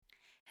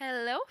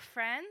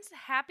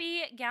friends.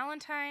 Happy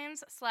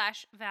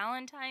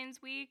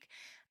Galentine's/Valentine's week.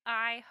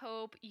 I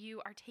hope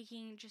you are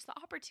taking just the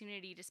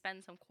opportunity to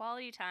spend some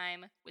quality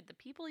time with the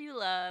people you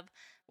love,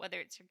 whether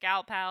it's your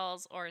gal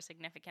pals or a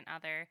significant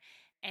other.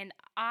 And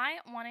I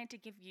wanted to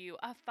give you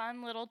a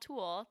fun little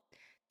tool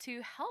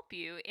to help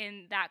you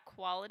in that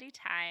quality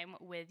time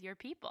with your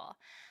people.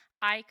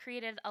 I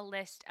created a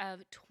list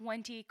of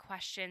 20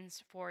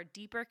 questions for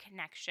deeper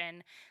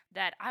connection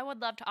that I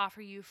would love to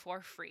offer you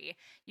for free.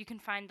 You can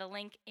find the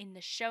link in the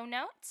show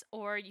notes,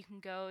 or you can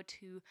go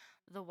to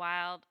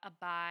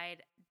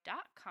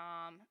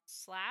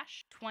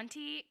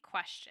thewildabide.com/20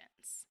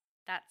 questions.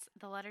 That's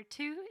the letter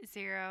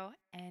 20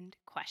 and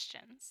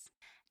questions.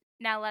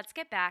 Now let's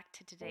get back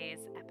to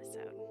today's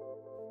episode.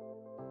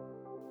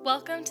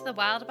 Welcome to the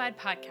Wild Abide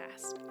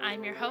podcast.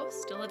 I'm your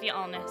host, Olivia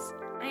Alness.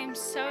 I am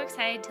so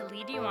excited to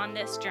lead you on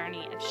this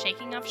journey of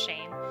shaking off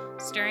shame,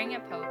 stirring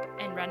up hope,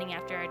 and running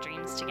after our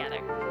dreams together.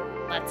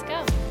 Let's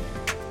go.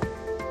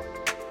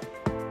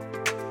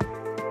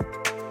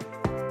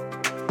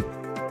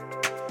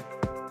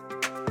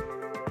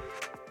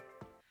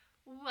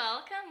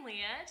 Welcome,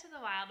 Leah, to the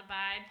Wild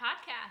Abide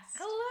podcast.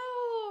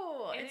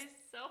 Hello! It is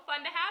so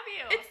fun to have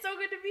you. It's so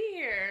good to be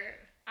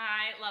here.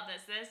 I love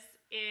this. This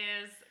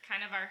is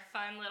kind of our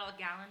fun little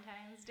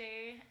Galentine's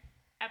Day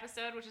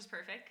episode, which is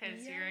perfect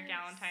because you're a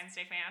Galentine's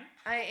Day fan.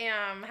 I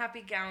am.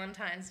 Happy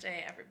Galentine's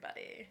Day,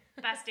 everybody.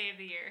 Best day of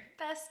the year.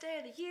 Best day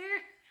of the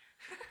year.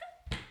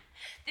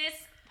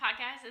 This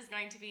podcast is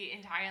going to be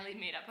entirely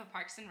made up of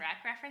Parks and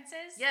Rec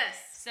references.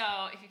 Yes.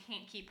 So if you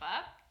can't keep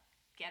up,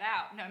 get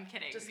out. No, I'm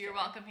kidding. You're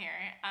welcome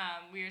here.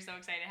 We are so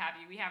excited to have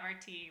you. We have our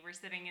tea. We're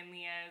sitting in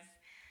Leah's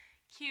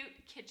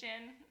cute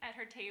kitchen at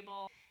her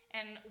table.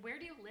 And where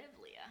do you live,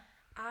 Leah?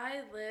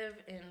 I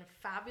live in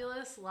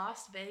fabulous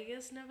Las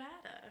Vegas,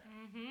 Nevada.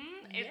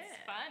 It's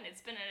fun.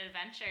 It's been an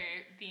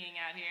adventure being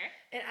out here.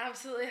 It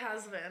absolutely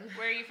has been.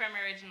 Where are you from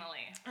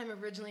originally? I'm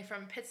originally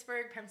from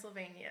Pittsburgh,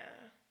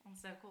 Pennsylvania. Oh,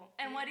 so cool.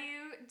 And what do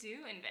you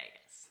do in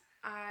Vegas?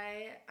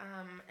 I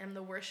am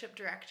the worship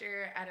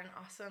director at an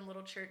awesome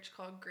little church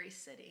called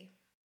Grace City.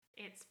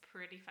 It's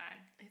pretty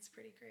fun. It's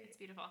pretty great. It's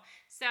beautiful.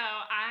 So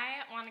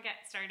I want to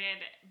get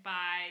started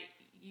by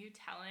you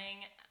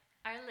telling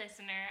our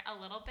listener a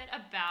little bit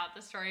about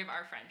the story of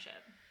our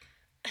friendship.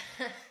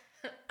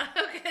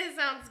 Okay,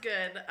 sounds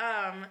good.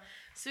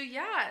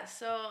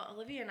 So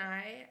Olivia and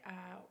I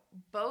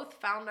both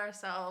found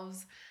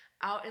ourselves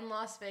out in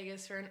Las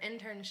Vegas for an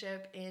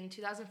internship in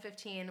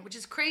 2015, which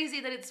is crazy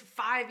that it's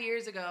 5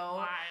 years ago.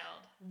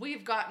 Wild.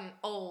 We've gotten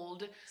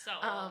old. So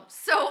old.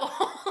 So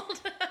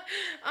old.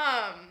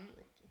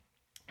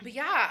 But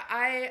yeah,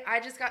 I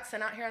just got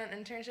sent out here on an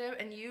internship,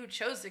 and you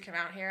chose to come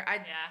out here.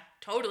 I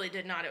totally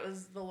did not. It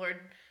was the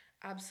Lord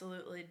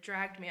absolutely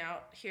dragged me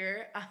out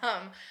here.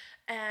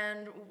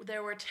 And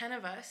there were 10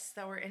 of us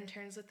that were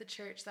interns with the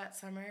church that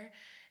summer,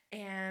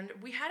 and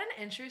we had an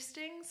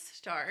interesting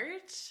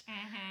start.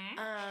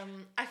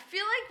 I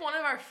feel like one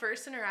of our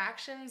first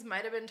interactions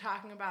might have been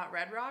talking about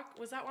Red Rock.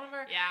 Was that one of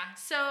our? Yeah.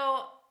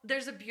 So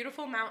there's a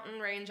beautiful mountain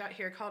range out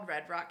here called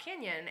Red Rock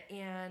Canyon,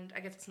 and I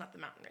guess it's not the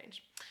mountain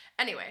range.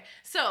 Anyway,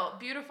 so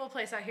beautiful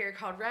place out here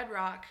called Red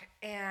Rock,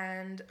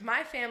 and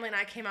my family and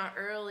I came out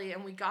early,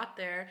 and we got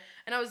there,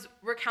 and I was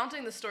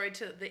recounting the story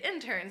to the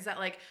interns that,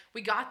 like,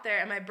 we got there,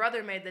 and my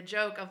brother made the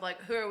joke of,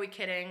 like, who are we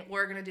kidding?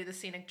 We're going to do the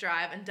scenic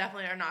drive, and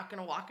definitely are not going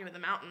to walk into the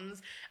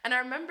mountains. And I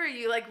remember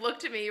you, like,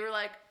 looked at me, you were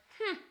like,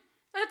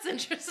 that's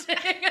interesting.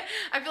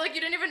 I feel like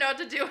you didn't even know what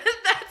to do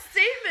with that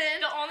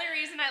statement. The only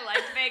reason I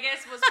liked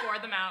Vegas was for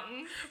the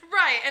mountains.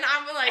 Right, and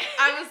I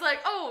was like,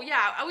 oh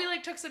yeah, we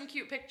like took some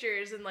cute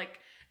pictures and like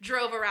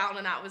drove around,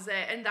 and that was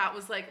it. And that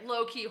was like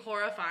low-key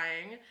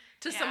horrifying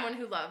to someone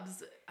who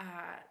loves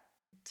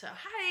to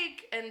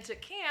hike and to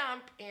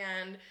camp.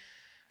 And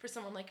for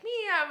someone like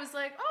me, I was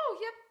like, oh,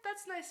 yep,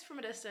 that's nice from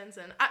a distance.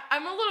 And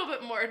I'm a little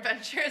bit more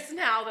adventurous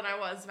now than I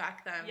was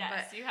back then.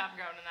 Yes, but you have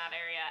grown in that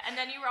area. And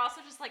then you were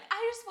also just like,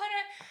 I just want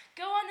to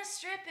go on the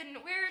strip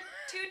and wear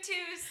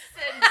tutus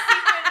and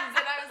sequins.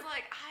 And I was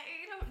like,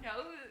 I don't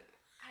know.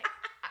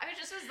 I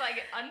just was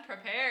like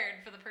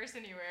unprepared for the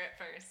person you were at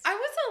first. I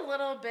was a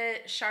little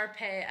bit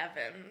Sharpay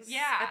Evans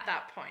at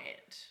that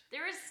point.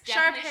 There was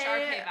definitely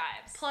Sharpay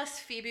vibes. Plus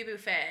Phoebe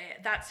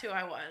Buffet. That's who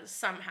I was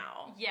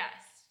somehow. Yes.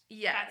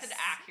 That's an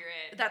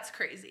accurate. That's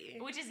crazy.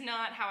 Which is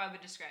not how I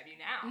would describe you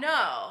now.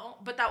 No,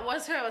 but that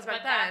was who I was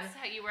back then. But that's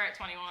how you were at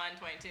 21,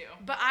 22.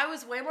 But I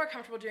was way more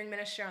comfortable doing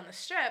ministry on the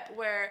strip,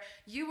 where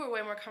you were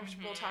way more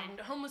comfortable talking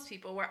to homeless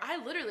people, where I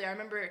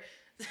remember,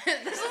 this is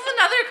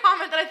another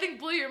comment that I think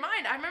blew your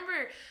mind. I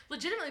remember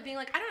legitimately being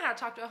like, I don't know how to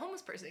talk to a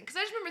homeless person. Because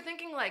I just remember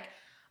thinking, like,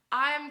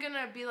 I'm going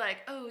to be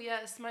like, oh,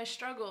 yes, my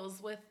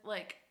struggles with,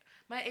 like,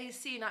 my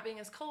AC not being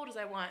as cold as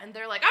I want, and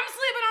they're like, I'm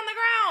sleeping on the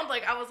ground.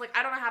 Like, I was like,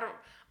 I don't know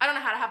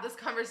how to have this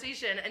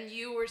conversation, and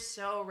you were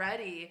so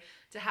ready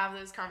to have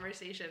those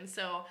conversations.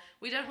 So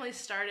we definitely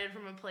started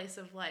from a place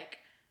of like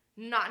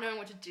not knowing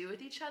what to do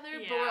with each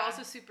other, but we're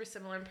also super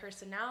similar in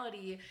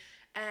personality.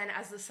 And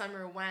as the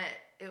summer went,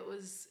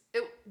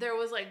 there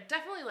was like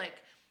definitely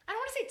like, don't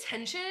want to say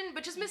tension,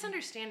 but just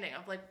misunderstanding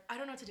of, like, I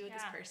don't know what to do with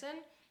this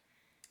person.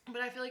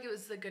 But I feel like it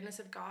was the goodness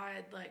of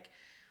God, like,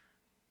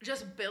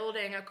 just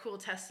building a cool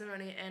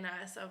testimony in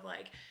us of,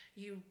 like,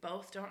 you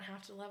both don't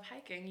have to love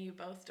hiking. You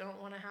both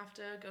don't want to have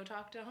to go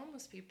talk to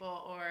homeless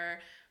people or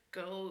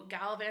go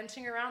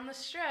gallivanting around the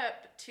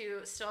strip,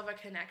 to still have a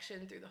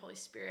connection through the Holy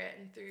Spirit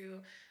and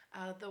through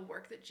the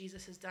work that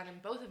Jesus has done in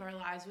both of our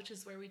lives, which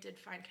is where we did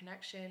find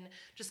connection,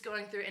 just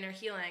going through inner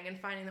healing and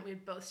finding that we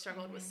both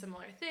struggled with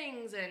similar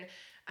things. And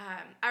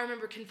I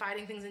remember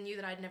confiding things in you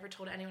that I'd never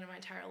told anyone in my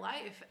entire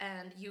life,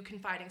 and you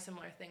confiding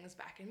similar things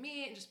back in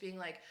me, and just being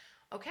like,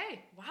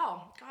 okay,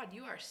 wow, God,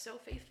 you are so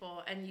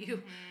faithful, and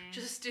you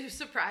just do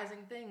surprising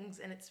things.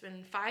 And it's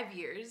been 5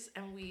 years,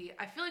 and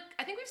I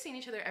think we've seen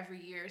each other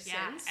every year since.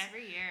 Yeah,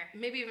 every year.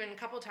 Maybe even a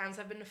couple times.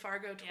 I've been to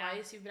Fargo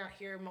twice. You've been out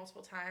here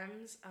multiple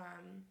times.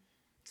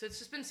 So it's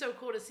just been so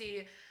cool to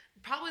see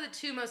probably the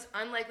two most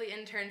unlikely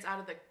interns out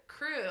of the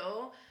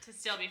crew to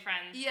still be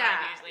friends 5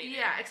 years later.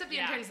 Yeah, except the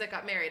interns that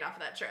got married off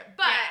of that trip.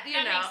 But, that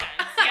makes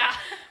sense. Yeah.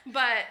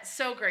 But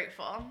so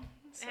grateful.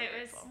 Was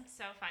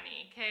so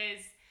funny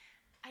because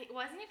it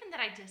wasn't even that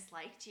I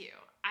disliked you.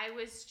 I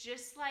was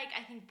just, like,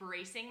 I think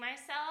bracing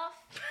myself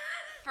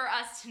for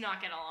us to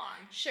not get along.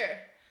 Sure.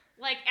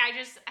 Like, I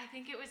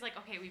think it was like,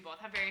 okay, we both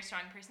have very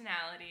strong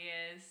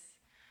personalities.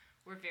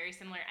 We're very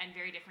similar and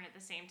very different at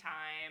the same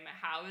time.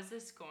 How is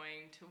this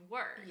going to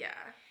work? Yeah.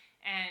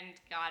 And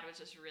God was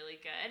just really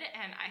good,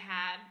 and I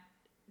had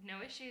no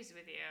issues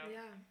with you.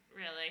 Yeah.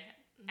 Really.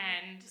 No,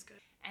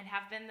 and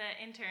have been the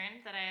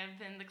intern that I have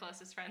been the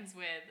closest friends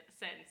with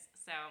since.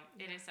 So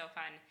it is so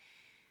fun.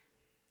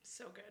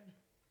 So good.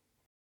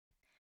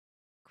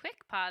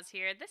 Quick pause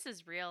here. This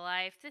is real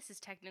life. This is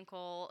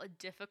technical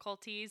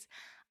difficulties.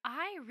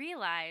 I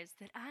realized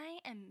that I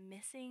am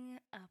missing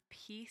a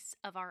piece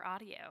of our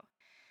audio.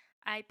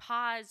 I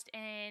paused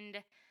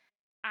and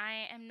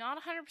I am not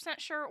 100%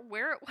 sure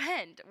where it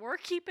went. We're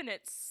keeping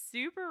it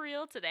super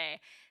real today.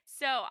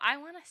 So I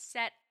want to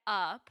set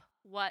up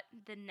what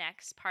the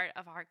next part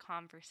of our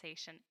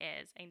conversation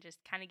is and just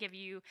kind of give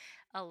you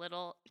a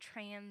little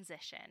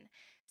transition.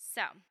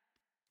 So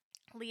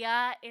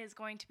Leah is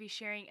going to be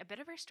sharing a bit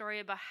of her story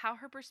about how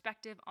her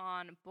perspective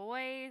on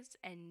boys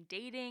and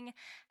dating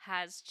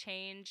has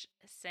changed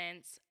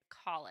since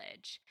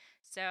college.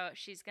 So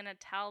she's going to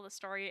tell the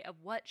story of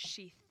what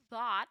she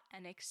thought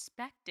and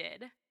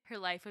expected her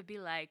life would be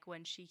like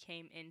when she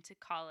came into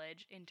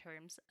college in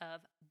terms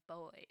of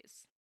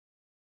boys.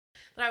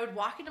 That I would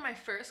walk into my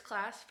first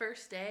class,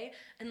 first day,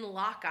 and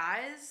lock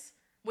eyes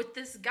with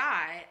this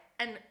guy,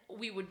 and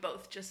we would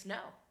both just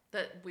know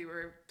that we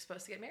were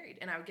supposed to get married,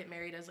 and I would get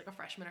married as, like, a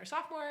freshman or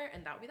sophomore,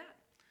 and that would be that.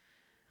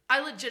 I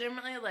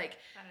legitimately, like,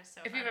 that is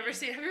so if funny. have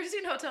you ever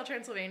seen Hotel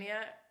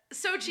Transylvania?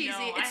 So cheesy.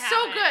 No, it's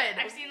so good.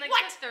 I've seen, like,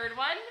 the third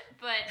one,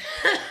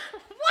 but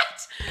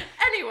what?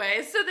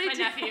 Anyway, so they my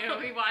nephew,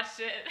 we watched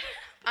it.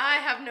 I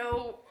have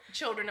no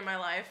children in my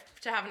life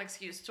to have an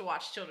excuse to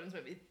watch children's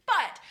movies,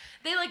 but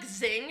they, like,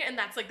 zing, and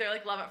that's, like, their,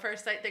 like, love at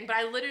first sight thing. But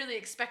I literally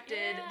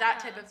expected that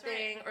type of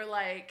thing, right. or,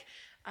 like,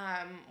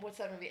 what's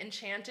that movie?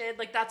 Enchanted.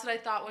 Like, that's what I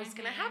thought was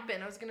gonna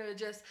happen. I was gonna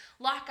just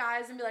lock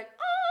eyes and be like,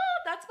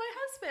 oh, that's my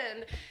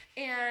husband.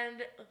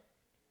 And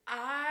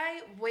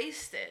I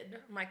wasted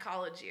my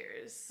college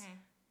years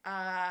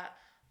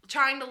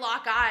trying to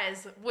lock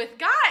eyes with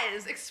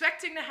guys,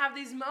 expecting to have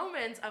these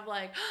moments of,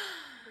 like,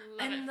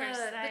 and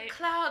the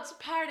clouds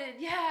parted,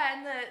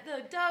 and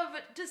the dove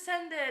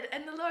descended,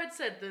 and the Lord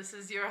said, this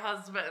is your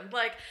husband.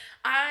 Like,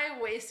 I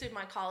wasted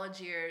my college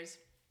years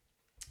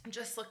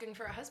just looking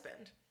for a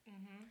husband.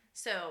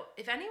 So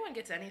if anyone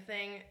gets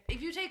anything,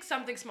 if you take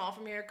something small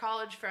from your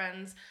college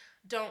friends,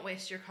 don't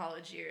waste your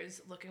college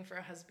years looking for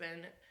a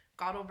husband.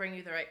 God will bring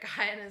you the right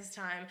guy in his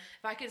time.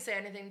 If I could say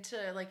anything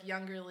to, like,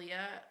 younger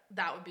Leah,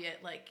 that would be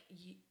it. Like,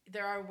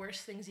 there are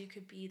worse things you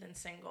could be than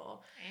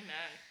single.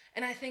 Amen.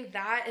 And I think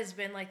that has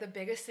been, like, the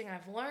biggest thing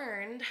I've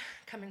learned,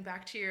 coming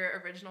back to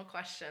your original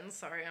question.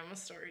 Sorry, I'm a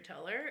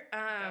storyteller.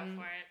 Go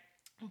for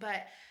it.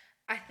 But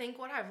I think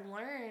what I've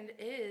learned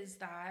is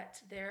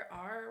that there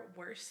are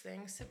worse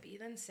things to be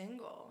than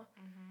single.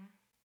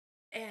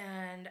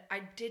 And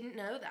I didn't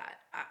know that.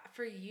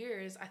 For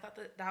years, I thought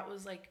that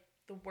was, like,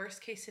 the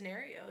worst case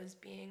scenario, is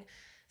being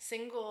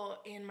single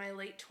in my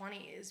late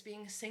 20s,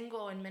 being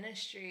single in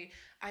ministry.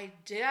 I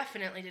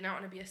definitely did not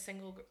want to be a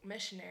single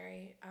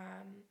missionary.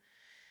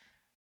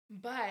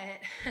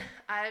 But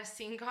I've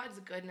seen God's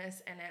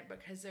goodness in it,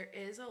 because there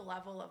is a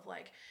level of,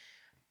 like,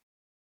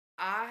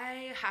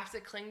 I have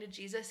to cling to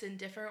Jesus in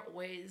different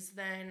ways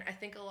than I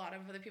think a lot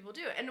of other people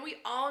do. And we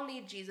all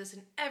need Jesus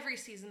in every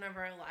season of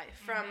our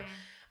life, from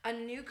a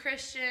new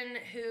Christian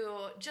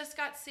who just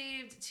got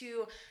saved,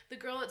 to the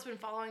girl that's been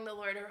following the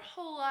Lord her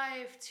whole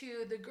life,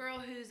 to the girl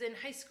who's in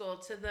high school,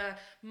 to the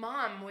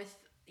mom with,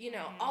 you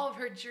know, all of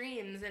her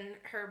dreams and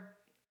her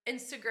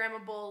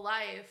Instagrammable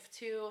life,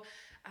 to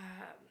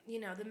you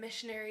know, the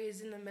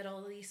missionaries in the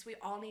Middle East. We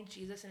all need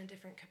Jesus in a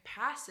different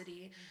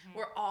capacity.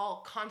 We're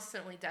all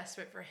constantly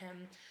desperate for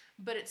him.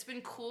 But it's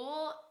been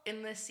cool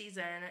in this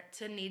season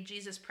to need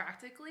Jesus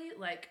practically.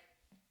 Like,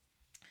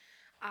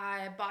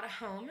 I bought a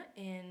home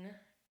in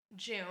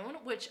June,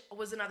 which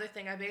was another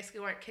thing I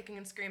basically went kicking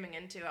and screaming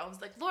into. I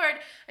was like, Lord,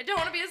 I don't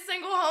want to be a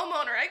single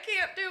homeowner. I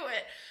can't do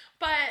it.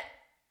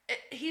 But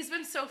he's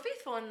been so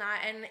faithful in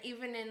that. And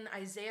even in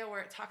Isaiah,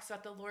 where it talks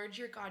about the Lord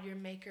your God, your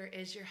maker,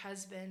 is your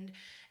husband,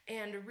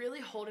 and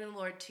really holding the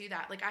Lord to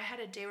that. Like, I had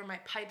a day where my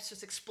pipes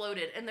just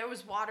exploded and there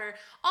was water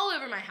all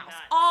over my house,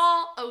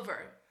 all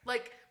over.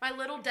 Like, my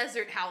little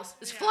desert house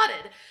is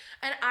flooded.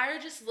 And I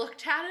just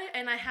looked at it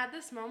and I had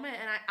this moment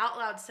and I out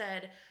loud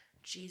said,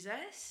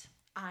 Jesus,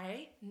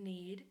 I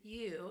need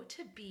you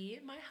to be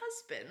my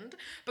husband,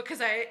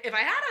 because if I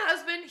had a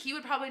husband, he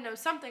would probably know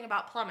something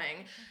about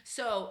plumbing.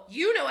 So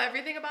you know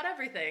everything about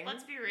everything.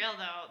 Let's be real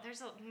though.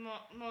 There's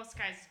most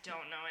guys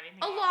don't know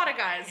anything. A lot of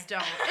guys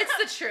don't. It's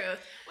the truth.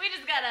 We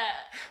just gotta.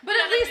 But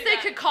at least they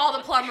could call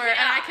the plumber, and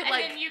I could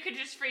and then you could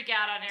just freak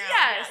out on your own.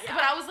 Yes,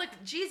 but I was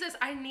like, Jesus,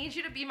 I need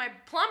you to be my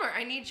plumber.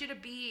 I need you to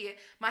be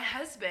my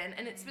husband,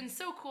 and it's been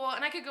so cool.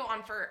 And I could go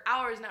on for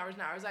hours and hours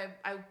and hours.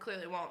 I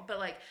clearly won't, but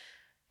like,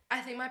 I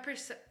think my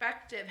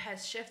perspective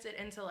has shifted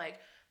into like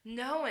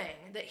knowing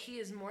that he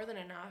is more than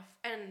enough.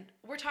 And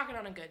we're talking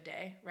on a good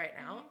day right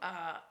now.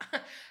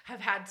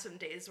 I've had some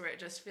days where it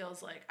just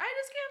feels like I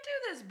just can't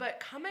do this. But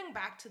coming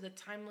back to the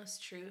timeless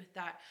truth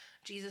that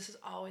Jesus is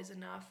always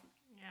enough.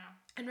 Yeah.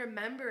 And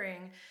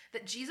remembering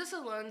that Jesus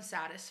alone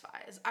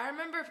satisfies. I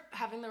remember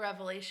having the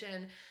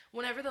revelation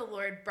whenever the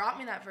Lord brought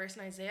me that verse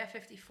in Isaiah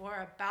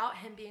 54 about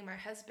him being my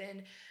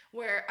husband,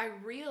 where I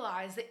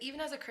realized that even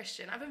as a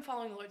Christian, I've been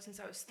following the Lord since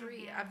I was 3.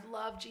 Mm-hmm. I've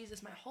loved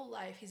Jesus my whole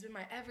life. He's been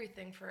my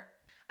everything for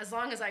as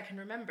long as I can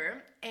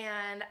remember.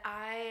 And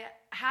I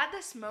had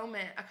this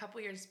moment a couple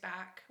years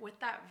back with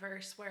that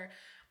verse where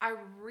I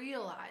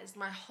realized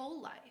my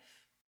whole life,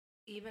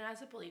 even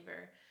as a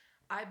believer,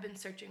 I've been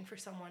searching for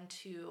someone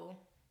to,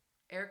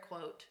 air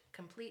quote,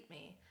 complete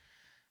me.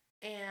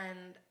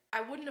 And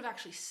I wouldn't have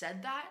actually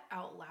said that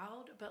out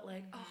loud, but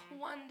like,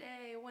 one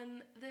day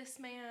when this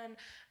man,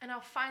 and I'll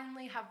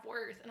finally have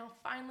worth, and I'll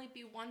finally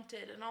be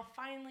wanted, and I'll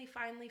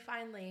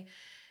finally.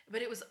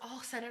 But it was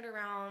all centered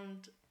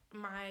around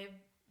my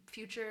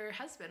future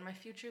husband, my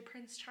future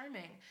Prince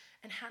Charming,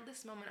 and had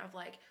this moment of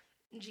like,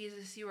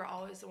 Jesus, you were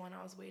always the one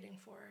I was waiting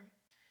for.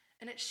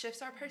 And it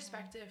shifts our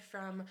perspective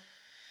from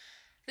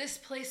this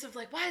place of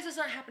like, why is this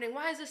not happening?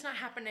 Why is this not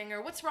happening?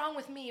 Or what's wrong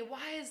with me?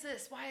 Why is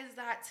this? Why is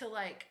that? To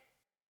like,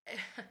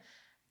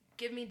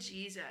 give me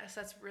Jesus.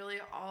 That's really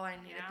all I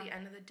need at the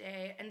end of the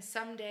day. And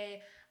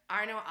someday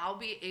I know I'll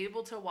be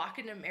able to walk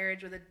into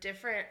marriage with a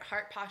different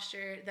heart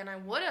posture than I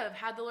would have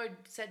had the Lord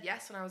said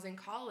yes when I was in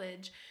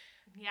college.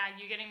 Yeah,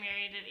 you getting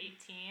married at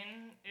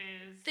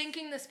 18 is...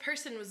 thinking this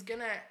person was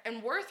gonna,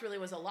 and worth really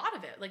was a lot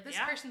of it. Like, this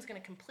person's gonna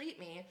complete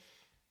me.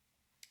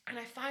 And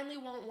I finally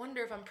won't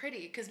wonder if I'm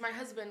pretty, because my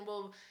husband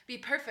will be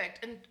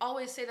perfect and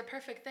always say the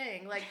perfect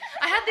thing. Like,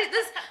 I had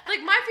this,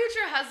 like, my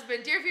future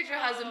husband, dear future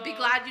husband, be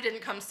glad you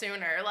didn't come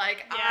sooner.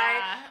 Like,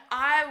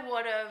 I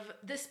would have,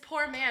 this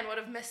poor man would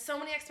have missed so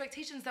many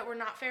expectations that were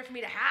not fair for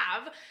me to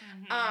have.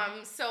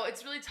 Mm-hmm. So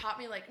it's really taught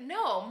me, like,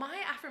 no, my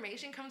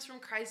affirmation comes from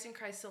Christ and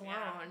Christ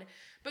alone,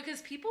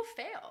 because people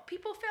fail.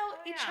 People fail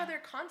each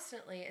other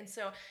constantly. And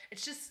so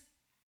it's just,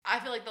 I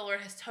feel like the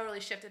Lord has totally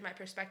shifted my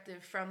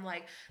perspective from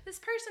like this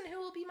person who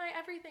will be my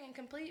everything and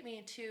complete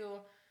me to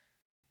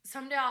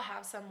someday I'll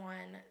have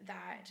someone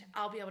that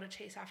I'll be able to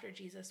chase after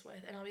Jesus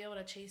with, and I'll be able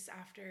to chase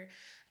after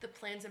the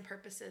plans and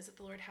purposes that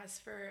the Lord has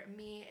for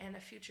me and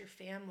a future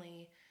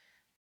family.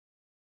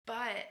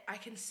 But I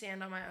can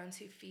stand on my own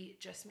 2 feet,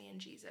 just me and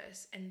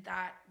Jesus, and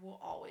that will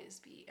always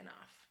be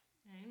enough.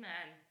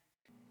 Amen.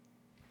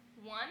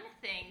 One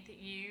thing that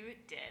you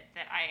did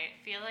that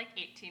I feel like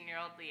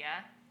 18-year-old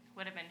Leah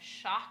would have been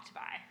shocked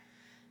by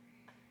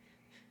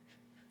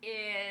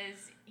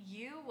is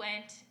you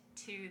went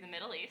to the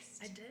Middle East.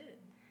 I did.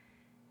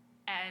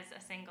 As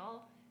a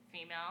single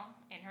female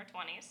in her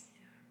 20s.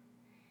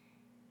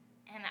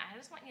 Yeah. And I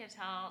just want you to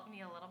tell me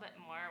a little bit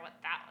more what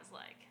that was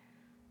like.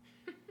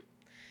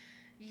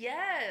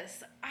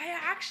 Yes. I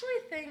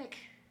actually think...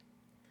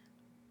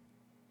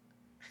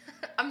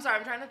 I'm sorry,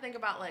 I'm trying to think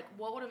about, like,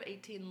 what would have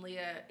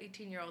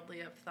 18-year-old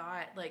Leah have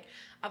thought? Like,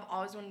 I've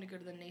always wanted to go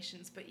to the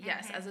nations, but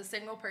yes, as a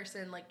single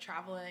person, like,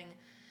 traveling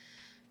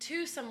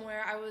to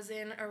somewhere, I was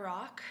in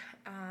Iraq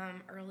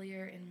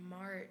earlier in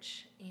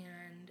March,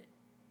 and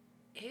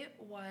it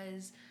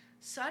was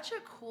such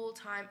a cool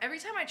time. Every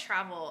time I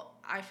travel,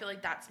 I feel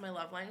like that's my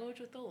love language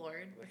with the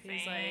Lord, where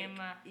he's like,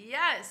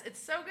 yes,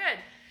 it's so good.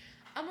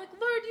 I'm like,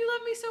 Lord, you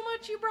love me so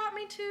much, you brought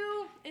me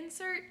to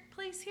insert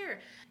place here.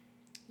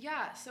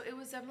 Yeah, so it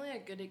was definitely a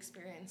good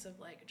experience of,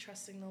 like,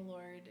 trusting the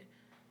Lord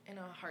in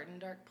a hard and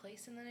dark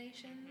place in the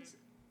nations.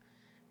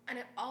 And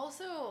it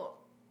also,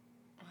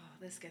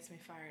 this gets me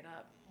fired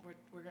up.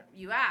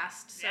 You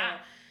asked, so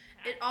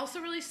it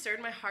also really stirred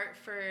my heart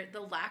for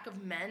the lack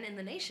of men in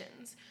the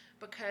nations,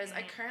 because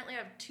I currently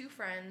have 2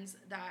 friends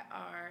that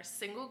are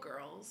single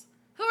girls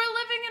who are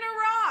living in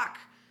Iraq.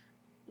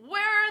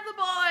 Where are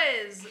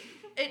the boys?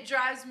 It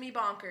drives me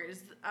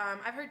bonkers.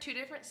 I've heard 2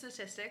 different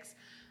statistics.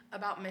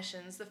 about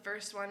missions. The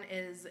first one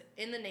is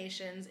in the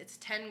nations. It's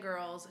 10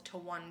 girls to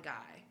 1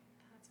 guy.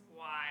 That's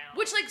wild.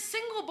 Which, like,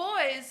 single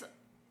boys,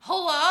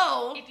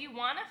 hello. If you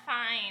want to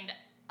find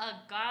a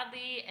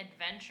godly,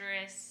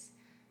 adventurous,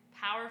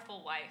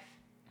 powerful wife,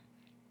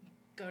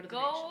 go to the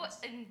go nations.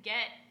 and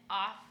get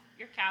off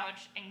your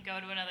couch and go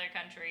to another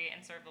country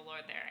and serve the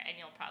Lord there, and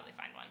you'll probably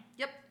find one.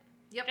 Yep.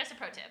 Just a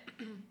pro tip.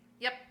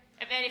 Yep.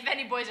 If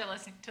any boys are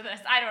listening to this,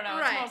 I don't know.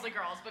 Right. It's mostly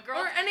girls, but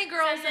girls. Or any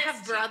girls that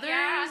have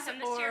brothers.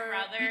 Send this to your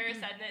brother.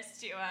 Send this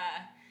to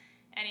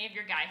any of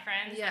your guy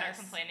friends that are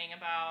complaining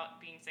about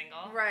being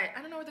single. Right.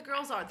 I don't know where the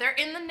girls are. They're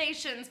in the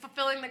nations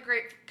fulfilling the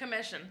Great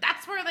Commission.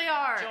 That's where they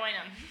are. Join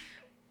them.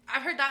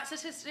 I've heard that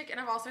statistic,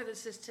 and I've also heard the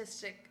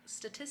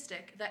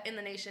statistic that in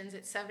the nations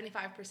it's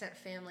 75%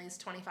 families,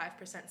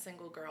 25%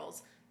 single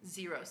girls,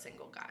 0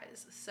 single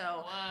guys.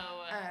 So,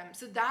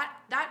 so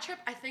that trip,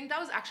 I think that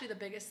was actually the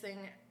biggest thing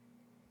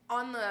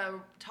on the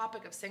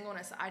topic of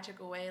singleness that I took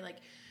away. Like,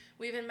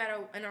 we even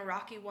met an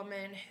Iraqi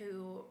woman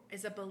who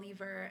is a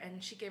believer,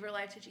 and she gave her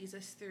life to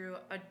Jesus through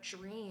a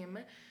dream,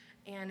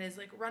 and is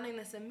like running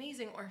this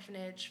amazing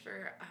orphanage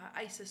for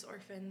ISIS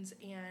orphans.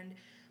 And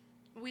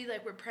we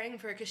were praying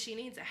for her because she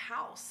needs a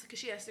house, because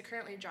she has to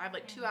currently drive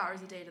 2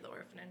 hours a day to the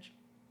orphanage.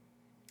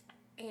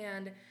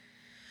 And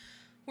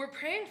we're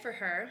praying for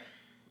her,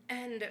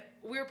 and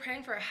we were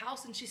praying for a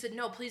house, and she said,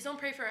 no, please don't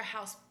pray for a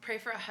house, pray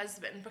for a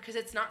husband, because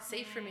it's not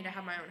safe for me to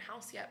have my own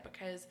house yet,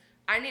 because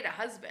I need a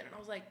husband. And I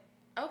was like,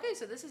 okay,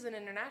 so this is an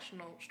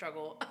international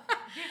struggle.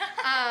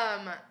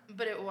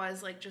 But it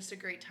was just a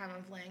great time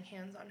of laying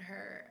hands on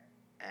her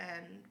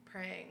and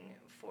praying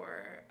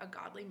for a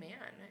godly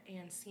man,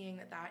 and seeing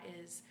that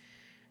is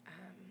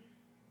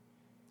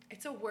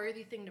it's a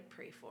worthy thing to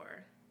pray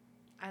for.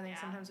 I think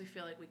sometimes we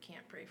feel like we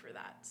can't pray for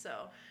that.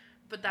 So,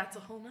 but that's a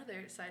whole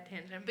nother side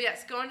tangent. But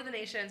yes, going to the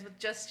nations with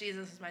just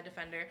Jesus as my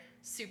defender,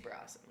 super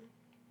awesome.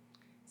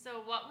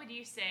 So what would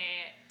you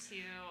say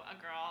to a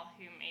girl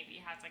who maybe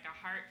has a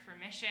heart for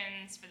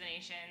missions, for the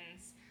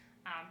nations,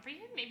 for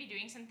even maybe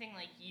doing something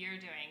like you're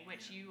doing,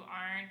 which you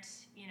aren't,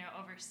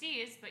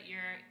 overseas, but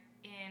you're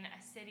in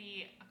a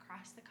city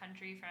across the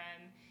country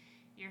from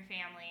your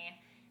family,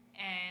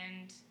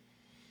 and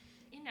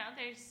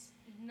there's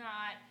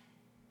not,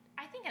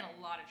 I think in a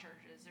lot of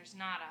churches, there's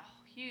not a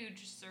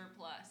huge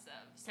surplus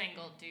of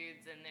single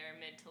dudes in their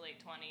mid to late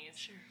 20s.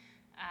 Sure.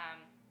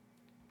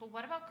 But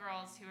what about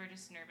girls who are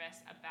just nervous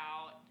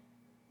about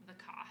the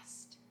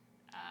cost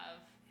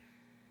of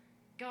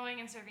going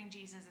and serving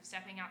Jesus, of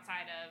stepping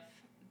outside of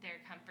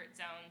their comfort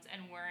zones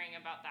and worrying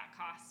about that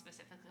cost,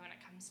 specifically when it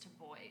comes to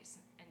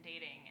boys and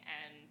dating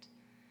and,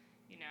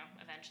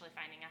 eventually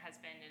finding a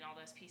husband and all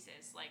those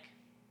pieces?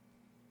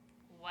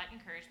 What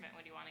encouragement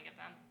would you want to give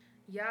them?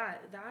 Yeah,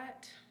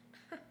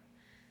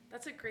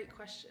 that's a great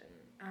question.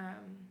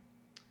 And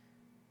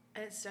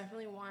it's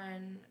definitely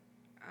one,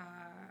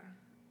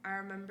 I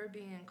remember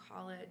being in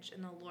college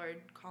and the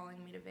Lord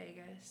calling me to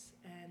Vegas,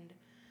 and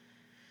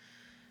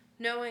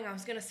knowing I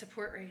was going to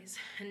support raise,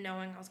 and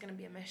knowing I was going to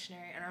be a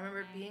missionary. And I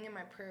remember being in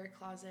my prayer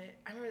closet.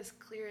 I remember this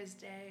clear as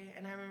day.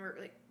 And I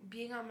remember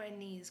being on my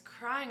knees,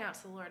 crying out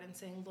to the Lord and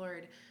saying,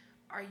 Lord,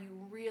 are you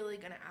really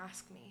going to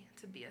ask me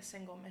to be a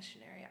single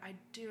missionary? I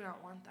do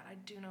not want that. I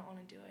do not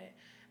want to do it.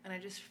 And I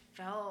just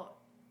felt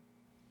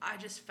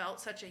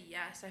such a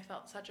yes. I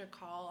felt such a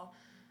call.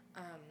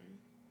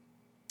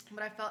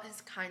 But I felt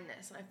his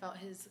kindness, and I felt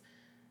his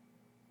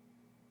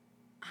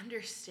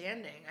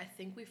understanding. I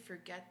think we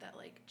forget that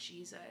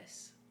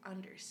Jesus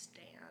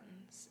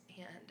understands,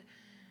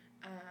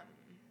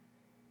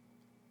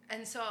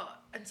 and so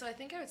I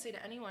think I would say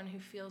to anyone who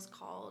feels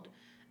called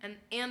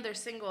and they're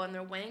single and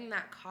they're weighing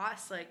that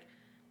cost,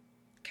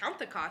 count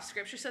the cost.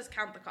 Scripture says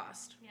count the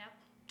cost. Yep.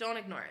 Don't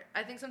ignore it.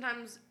 I think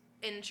sometimes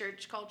in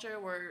church culture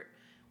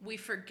we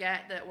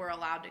forget that we're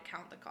allowed to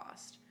count the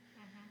cost.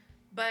 Mm-hmm.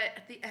 But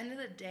at the end of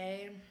the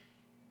day,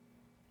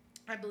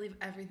 I believe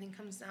everything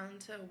comes down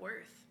to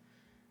worth.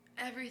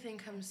 Everything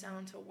comes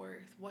down to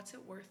worth. What's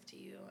it worth to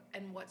you,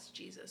 and what's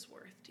Jesus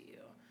worth to you?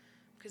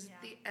 Because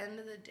at the end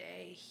of the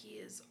day, he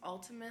is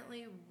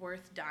ultimately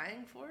worth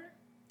dying for.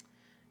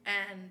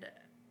 And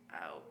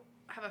I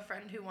have a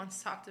friend who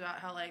once talked about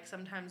how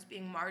sometimes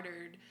being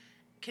martyred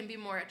can be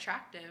more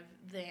attractive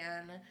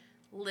than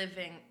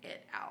living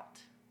it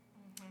out.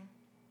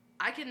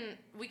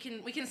 Mm-hmm. We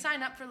can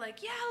sign up for Lord,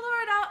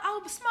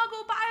 I'll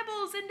smuggle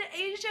Bibles into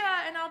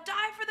Asia and I'll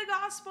die for the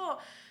gospel.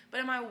 But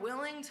am I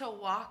willing to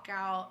walk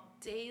out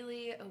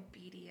daily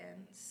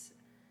obedience?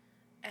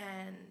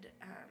 And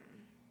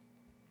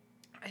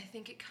I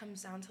think it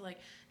comes down to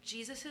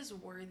Jesus is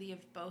worthy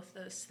of both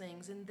those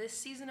things. In this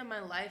season of my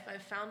life,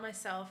 I've found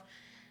myself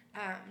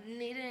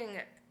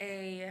needing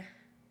a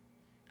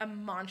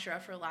mantra,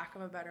 for lack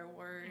of a better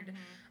word,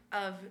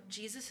 of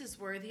Jesus is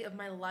worthy of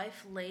my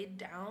life laid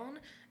down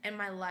and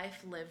my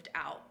life lived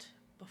out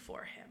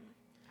before him.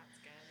 That's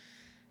good.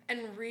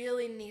 And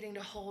really needing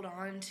to hold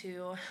on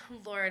to,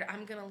 Lord,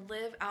 I'm going to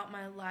live out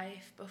my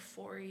life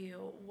before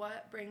you.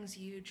 What brings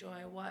you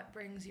joy? What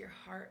brings your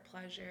heart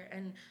pleasure?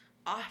 And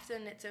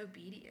often it's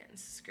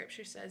obedience.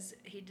 Scripture says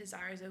he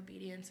desires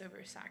obedience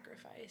over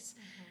sacrifice.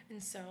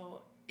 And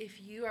so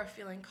if you are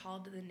feeling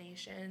called to the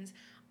nations,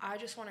 I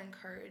just want to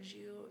encourage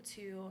you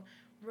to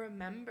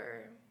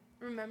remember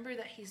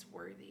that he's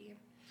worthy.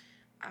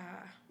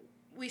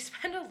 We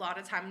spend a lot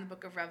of time in the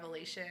book of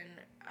Revelation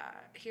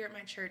here at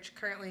my church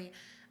currently.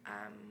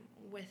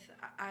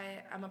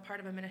 I'm a part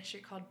of a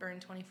ministry called Burn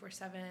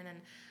 24/7,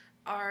 and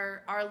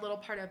our little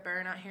part of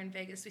Burn out here in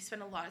Vegas, we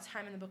spend a lot of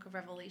time in the book of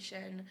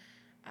Revelation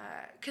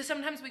because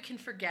sometimes we can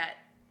forget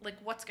like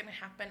what's going to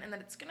happen and that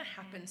it's going to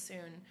happen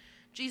soon.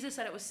 Jesus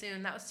said it was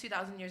soon. That was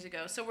 2,000 years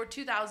ago. So we're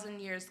 2,000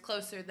 years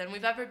closer than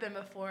we've ever been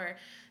before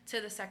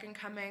to the second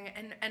coming,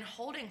 and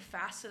holding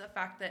fast to the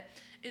fact that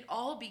it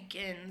all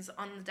begins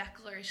on the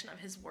declaration of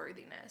his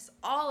worthiness.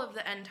 All of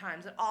the end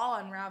times, it all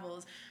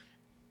unravels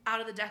out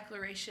of the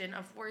declaration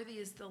of worthy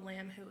is the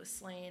Lamb who was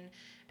slain.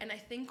 And I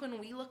think when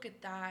we look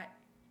at that,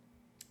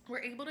 we're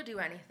able to do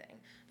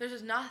anything.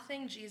 There's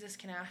nothing Jesus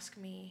can ask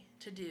me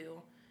to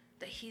do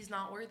that he's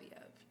not worthy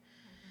of.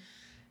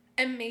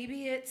 And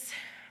maybe it's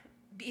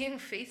being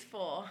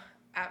faithful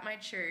at my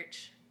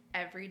church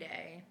every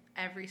day,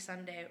 every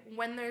Sunday,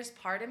 when there's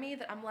part of me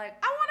that I'm like,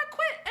 I want to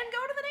quit and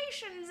go to the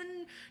nations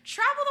and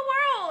travel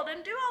the world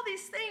and do all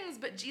these things,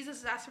 but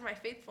Jesus has asked for my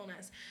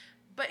faithfulness.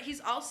 But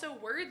he's also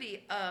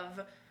worthy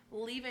of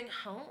leaving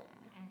home.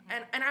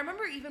 And I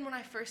remember even when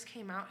I first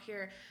came out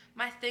here,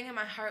 my thing in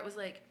my heart was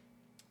like,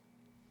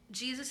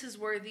 Jesus is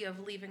worthy of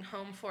leaving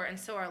home for, and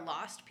so are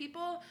lost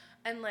people.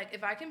 And like,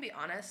 if I can be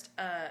honest,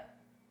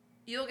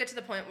 you'll get to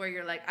the point where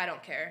you're like, I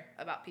don't care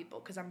about people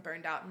because I'm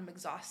burned out and I'm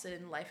exhausted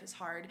and life is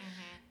hard.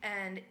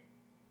 And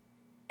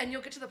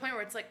you'll get to the point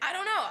where it's like, I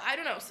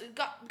don't know. So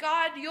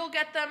God, you'll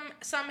get them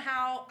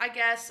somehow, I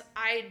guess.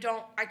 I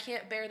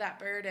can't bear that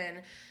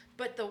burden.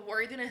 But the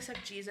worthiness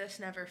of Jesus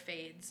never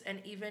fades.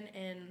 And even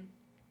in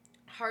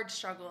hard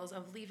struggles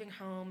of leaving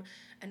home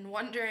and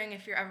wondering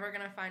if you're ever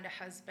going to find a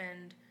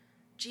husband,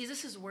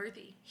 Jesus is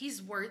worthy.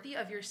 He's worthy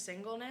of your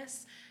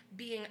singleness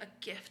being a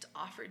gift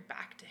offered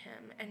back to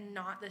him and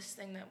not this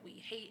thing that we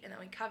hate and that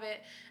we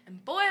covet.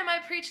 And boy, am I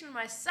preaching to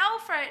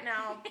myself right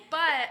now,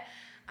 but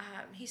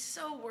he's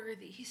so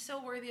worthy. He's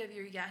so worthy of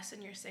your yes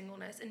and your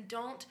singleness. And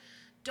don't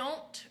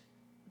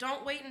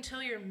wait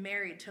until you're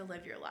married to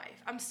live your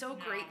life. I'm so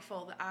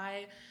grateful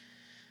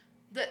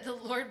that the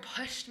Lord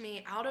pushed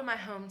me out of my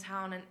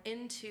hometown and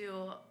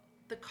into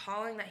the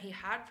calling that he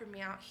had for me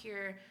out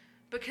here.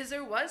 Because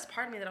there was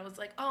part of me that I was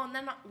like, oh, and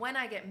then when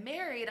I get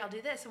married, I'll do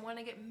this. And when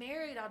I get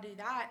married, I'll do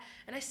that.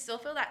 And I still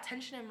feel that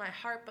tension in my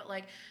heart. But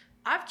like,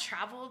 I've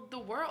traveled the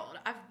world.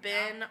 I've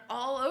been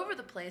all over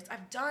the place.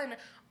 I've done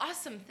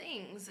awesome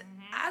things.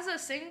 As a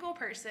single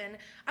person,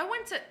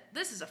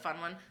 this is a fun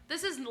one.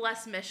 This is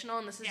less missional,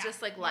 and this is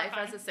just like life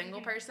as a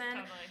single person.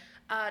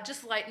 Totally.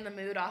 Just lighten the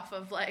mood off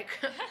of like,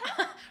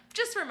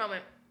 just for a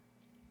moment.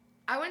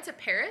 I went to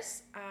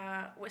Paris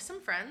with some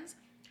friends.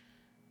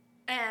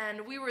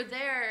 And we were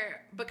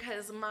there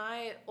because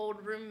my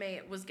old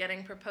roommate was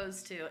getting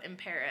proposed to in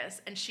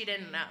Paris, and she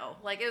didn't know.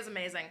 Like, it was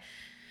amazing.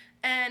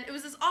 And it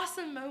was this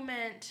awesome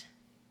moment,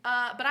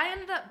 but I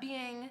ended up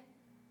being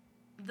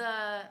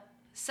the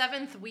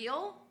seventh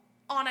wheel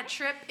on a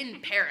trip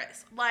in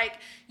Paris. Like,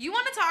 you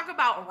want to talk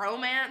about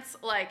romance?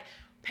 Like,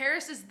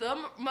 Paris is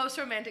the most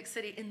romantic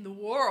city in the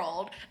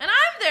world, and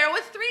I'm there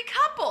with 3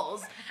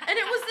 couples. And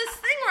it was this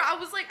thing where I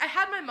was like, I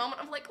had my moment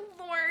of like,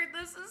 Lord,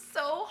 this is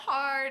so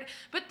hard.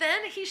 But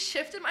then he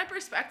shifted my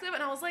perspective,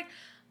 and I was like,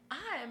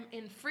 I'm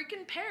in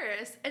freaking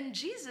Paris, and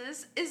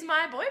Jesus is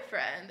my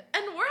boyfriend,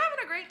 and we're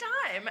having a great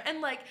time.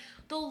 And like,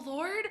 the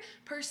Lord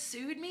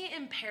pursued me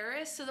in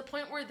Paris to the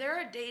point where there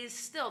are days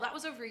still, that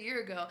was over a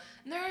year ago,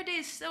 and there are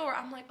days still where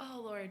I'm like,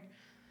 oh, Lord,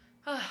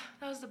 oh,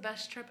 that was the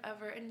best trip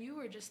ever, and you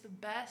were just the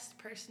best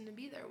person to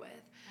be there with.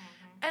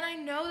 And I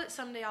know that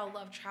someday I'll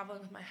love traveling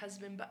with my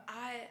husband, but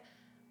I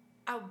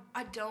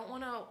don't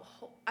want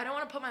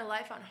to put my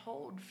life on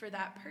hold for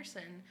that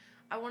person.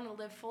 I want to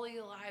live fully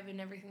alive in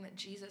everything that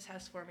Jesus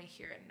has for me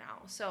here and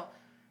now. So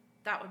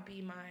that would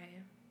be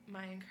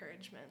my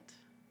encouragement.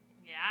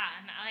 Yeah,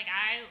 and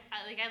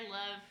I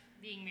love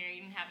being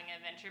married and having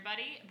an adventure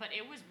buddy, but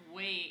it was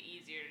way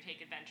easier to take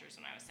adventures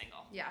when I was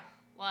single. Yeah.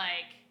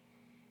 Like,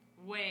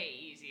 way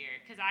easier,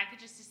 because I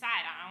could just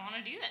decide, I want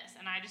to do this,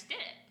 and I just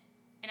did it.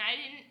 And I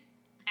didn't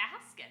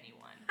ask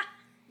anyone.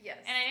 Yes.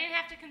 And I didn't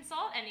have to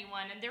consult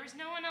anyone, and there was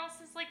no one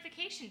else's, like,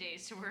 vacation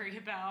days to worry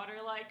about,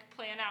 or, like,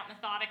 plan out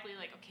methodically,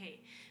 like,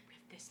 okay, we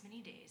have this many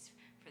days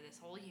for this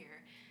whole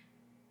year.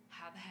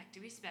 How the heck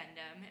do we spend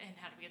them, and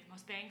how do we get the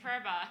most bang for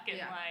our buck,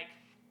 and, like,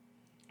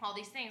 all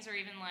these things. Or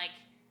even, like,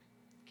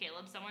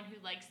 Caleb, someone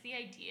who likes the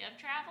idea of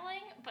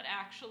traveling, but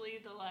actually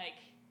the, like,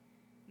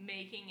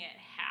 making it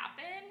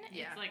happen,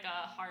 it's, like,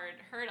 a hard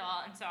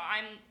hurdle. And so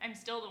I'm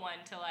still the one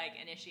to, like,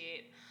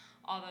 initiate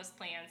all those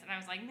plans. And I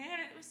was like,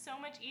 man, it was so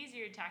much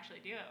easier to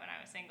actually do it when I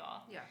was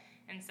single. Yeah.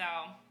 And so,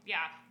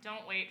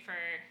 don't wait for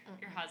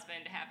your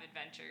husband to have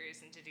adventures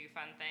and to do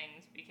fun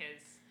things,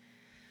 because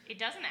it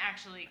doesn't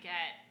actually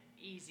get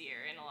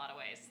easier in a lot of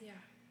ways. Yeah.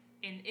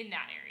 In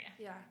that area.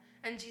 Yeah.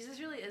 And Jesus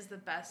really is the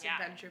best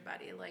adventure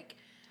buddy. Like,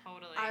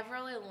 totally. I've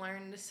really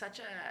learned such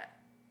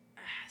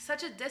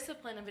a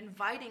discipline of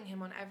inviting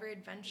him on every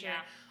adventure,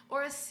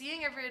 or as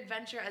seeing every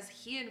adventure as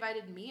he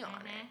invited me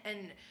on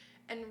it,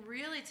 and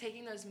really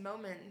taking those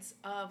moments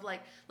of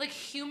like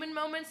human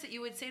moments that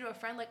you would say to a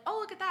friend, like, oh,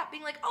 look at that,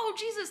 being like, oh,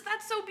 Jesus,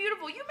 that's so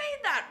beautiful, you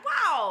made that,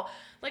 wow.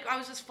 Like, I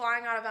was just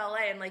flying out of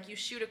LA, and like you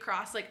shoot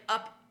across, like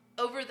up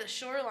over the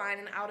shoreline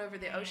and out over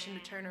the ocean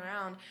to turn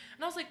around,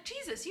 and I was like,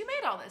 Jesus, you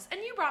made all this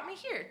and you brought me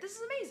here, this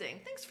is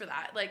amazing, thanks for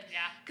that. Like,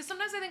 because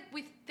sometimes I think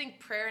we think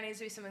prayer needs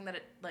to be something that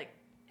it like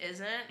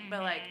isn't,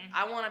 but like,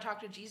 I want to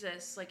talk to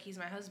Jesus like he's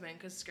my husband,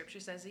 because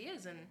scripture says he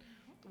is, and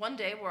one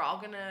day we're all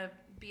gonna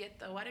be at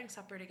the wedding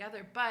supper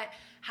together. But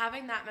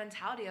having that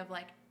mentality of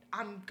like,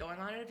 I'm going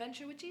on an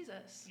adventure with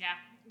Jesus. Yeah,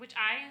 which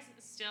I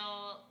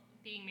still,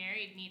 being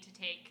married, need to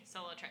take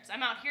solo trips.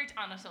 I'm out here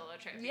on a solo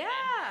trip. Yeah.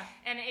 Even.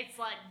 And it's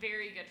like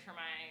very good for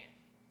my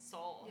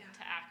soul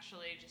to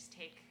actually just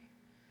take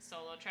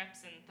solo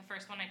trips. And the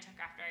first one I took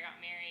after I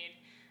got married,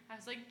 I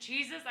was like,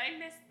 Jesus, I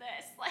miss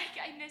this. Like,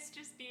 I miss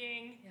just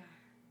being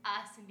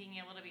us and being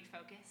able to be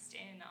focused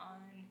in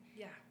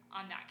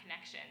on that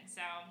connection.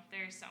 So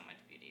there's so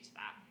much beauty to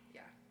that.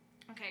 Yeah.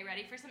 Okay,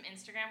 ready for some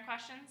Instagram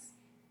questions?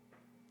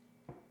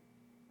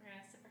 We're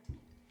gonna sip our tea.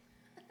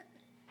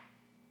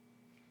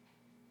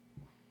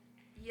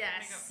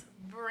 Yes.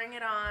 Bring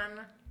it on. We're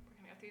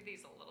gonna go through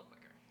these a little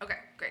quicker. Okay,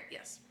 great.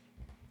 Yes.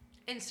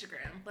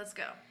 Instagram. Let's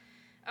go.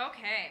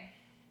 Okay.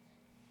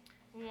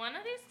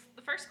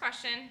 The first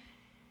question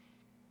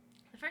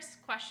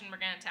we're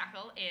going to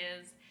tackle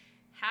is,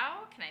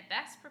 how can I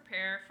best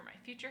prepare for my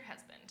future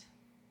husband?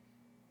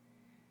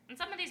 And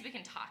some of these we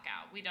can talk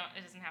out. It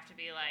doesn't have to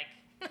be like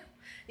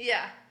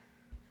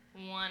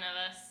one of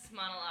us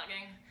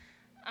monologuing.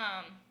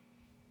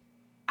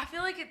 I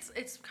feel like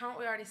it's kind of what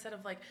we already said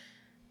of like,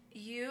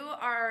 you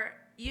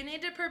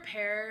need to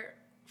prepare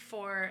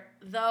for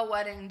the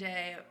wedding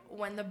day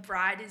when the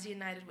bride is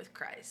united with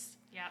Christ.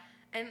 Yep.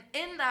 And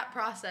in that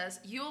process,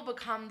 you will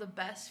become the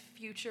best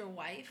future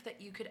wife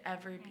that you could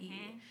ever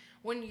be.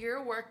 When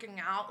you're working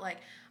out, like,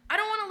 I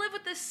don't want to live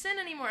with this sin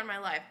anymore in my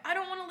life. I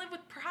don't want to live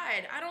with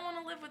pride. I don't want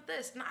to live with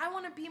this. And I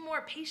want to be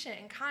more patient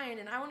and kind.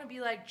 And I want to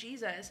be like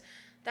Jesus.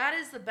 That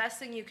is the best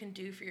thing you can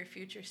do for your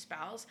future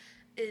spouse,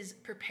 is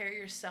prepare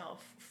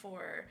yourself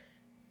for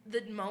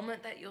the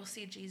moment that you'll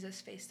see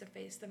Jesus face to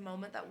face, the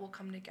moment that we'll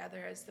come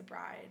together as the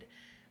bride.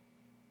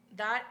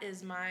 That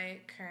is my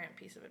current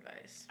piece of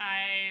advice.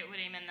 I would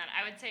amen that.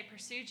 I would say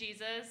pursue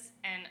Jesus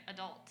and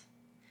adult.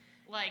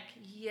 Like,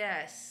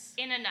 yes.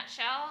 In a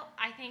nutshell,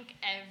 I think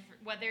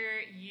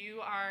whether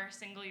you are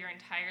single your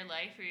entire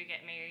life or you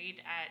get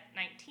married at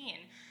 19,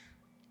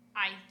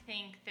 I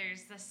think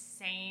there's the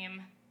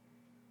same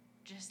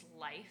just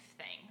life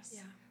things.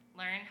 Yeah.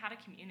 Learn how to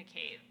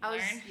communicate.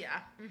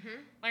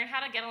 Learn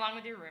how to get along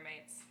with your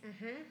roommates.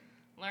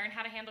 Learn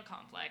how to handle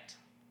conflict.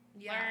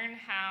 Yeah. Learn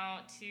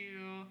how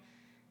to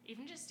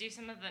even just do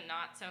some of the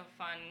not so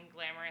fun,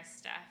 glamorous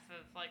stuff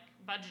of like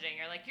budgeting,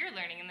 or like you're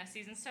learning in this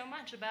season so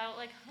much about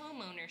like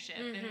home ownership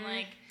and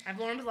like I've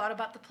learned a lot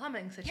about the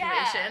plumbing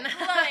situation. Yeah,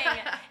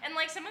 plumbing. And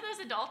like some of those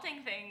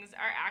adulting things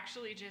are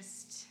actually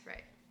just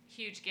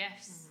huge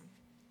gifts.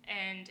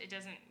 And it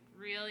doesn't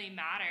really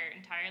matter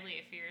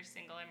entirely if you're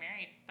single or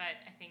married, but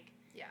I think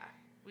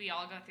we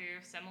all go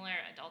through similar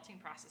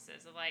adulting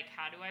processes of like,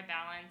 how do I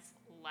balance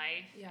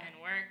life and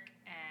work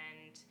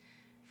and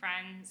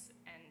friends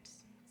and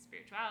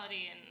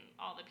spirituality and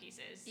all the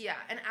pieces. Yeah,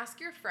 and ask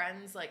your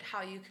friends like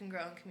how you can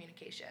grow in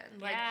communication.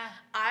 Like,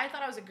 I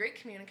thought I was a great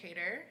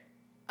communicator,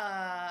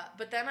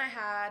 but then I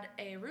had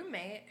a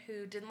roommate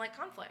who didn't like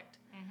conflict.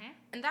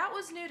 And that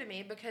was new to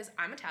me because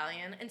I'm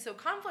Italian, and so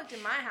conflict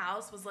in my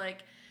house was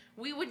like,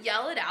 we would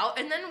yell it out,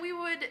 and then we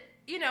would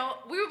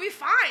be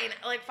fine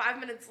like 5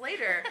 minutes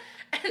later.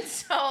 And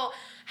so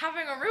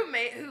having a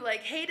roommate who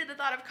like hated the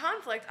thought of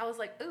conflict, I was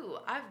like, ooh,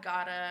 I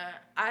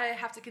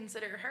have to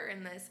consider her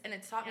in this. And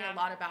it's taught me a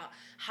lot about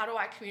how do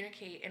I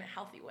communicate in a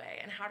healthy way,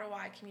 and how do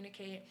I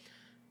communicate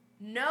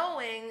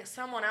knowing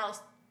someone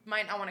else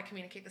might not want to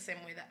communicate the same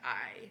way that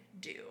I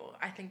do.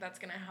 I think that's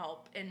going to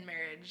help in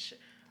marriage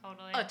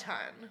a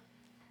ton.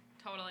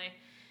 Totally.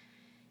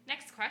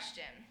 Next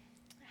question.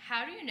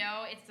 How do you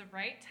know it's the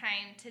right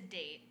time to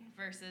date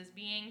versus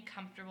being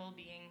comfortable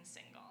being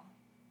single?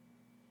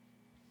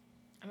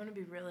 I'm going to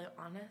be really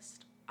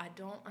honest. I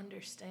don't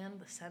understand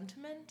the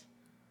sentiment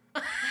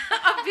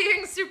of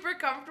being super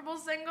comfortable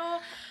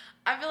single.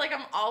 I feel like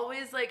I'm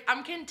always like,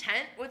 I'm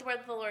content with where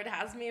the Lord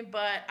has me,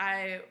 but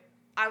I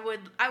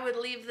would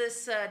leave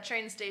this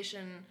train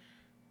station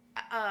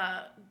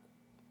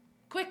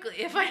quickly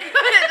if I could.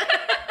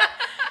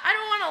 I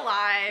don't want to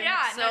lie.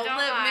 Yeah, so no, don't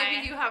Liv, lie.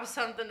 maybe you have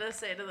something to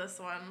say to this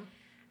one.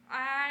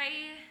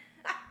 I'm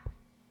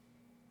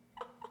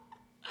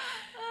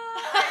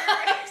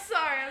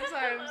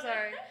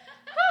sorry.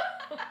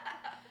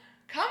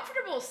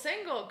 Comfortable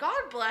single.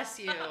 God bless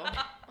you.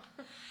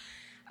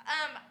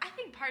 I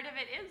think part of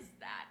it is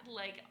that,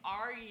 like,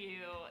 are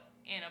you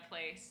in a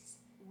place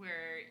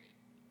where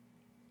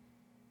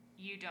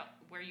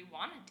where you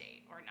want to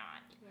date or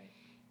not. Right.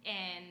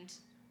 And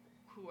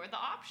who are the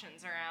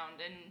options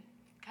around, and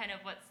kind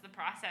of what's the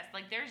process.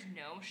 Like, there's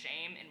no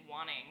shame in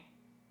wanting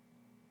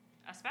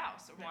a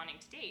spouse or wanting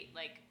to date.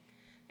 Like,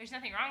 there's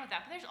nothing wrong with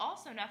that, but there's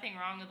also nothing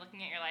wrong with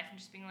looking at your life and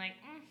just being like,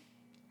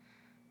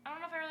 I don't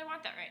know if I really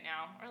want that right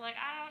now, or like,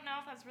 I don't know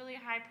if that's really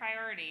a high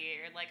priority,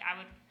 or like,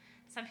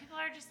 some people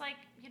are just like,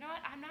 you know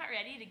what, I'm not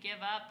ready to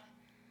give up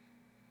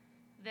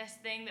this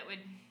thing that would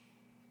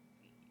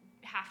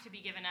have to be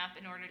given up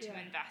in order to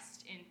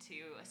invest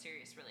into a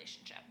serious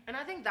relationship. And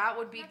I think that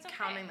would be okay.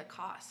 counting the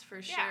cost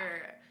for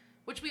sure,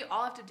 which we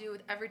all have to do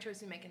with every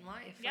choice we make in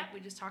life. Yep. Like we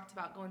just talked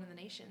about going to the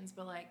nations,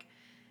 but like,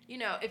 you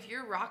know, if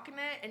you're rocking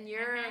it and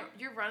you're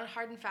running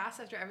hard and fast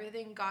after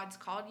everything God's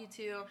called you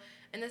to,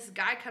 and this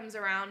guy comes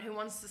around who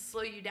wants to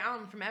slow you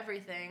down from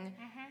everything,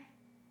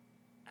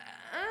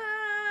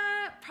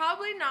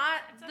 probably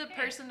not the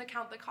person to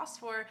count the cost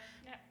for.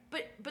 Yeah.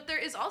 But there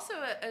is also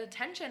a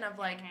tension of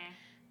like,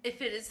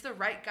 if it is the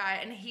right guy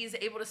and he's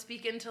able to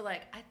speak into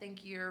like, I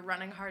think you're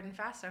running hard and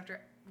fast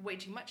after way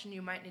too much and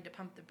you might need to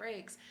pump the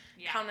brakes,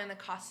 counting the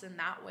costs in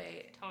that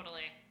way.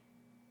 Totally.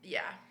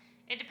 Yeah.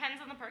 It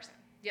depends on the person.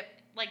 Yep.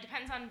 Like,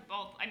 depends on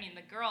both, I mean,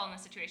 the girl in the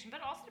situation,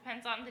 but it also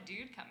depends on the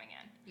dude coming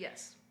in.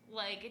 Yes.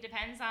 Like, it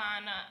depends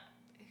on,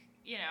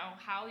 you know,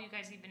 how you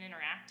guys even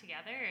interact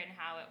together and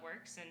how it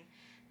works in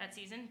that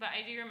season. But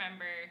I do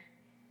remember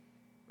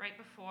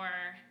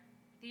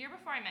the year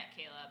before I met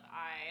Caleb,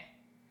 I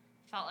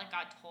felt like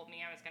God told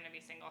me I was going to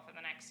be single for the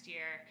next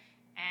year,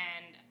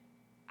 and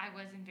I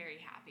wasn't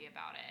very happy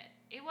about it.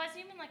 It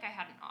wasn't even like I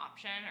had an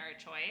option or a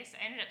choice.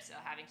 I ended up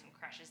still having some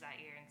crushes that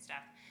year and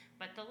stuff,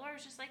 but the Lord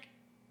was just like,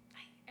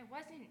 I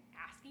wasn't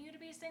asking you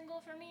to be single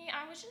for me.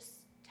 I was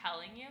just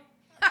telling you.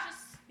 I was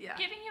just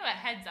giving you a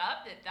heads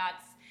up that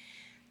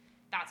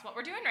that's what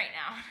we're doing right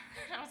now.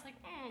 And I was like,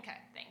 okay,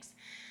 thanks.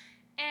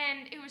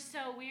 And it was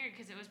so weird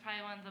because it was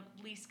probably one of the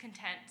least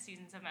content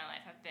seasons of my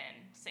life I've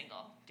been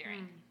single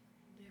during.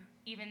 Yeah.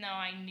 Even though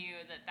I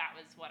knew that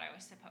was what I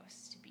was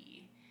supposed to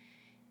be.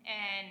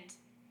 And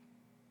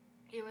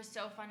it was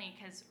so funny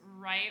because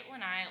right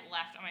when I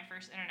left on my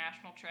first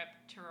international trip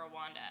to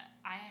Rwanda,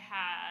 I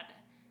had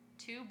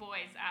 2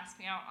 boys ask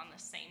me out on the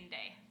same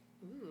day.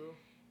 Ooh.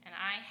 And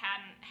I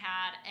hadn't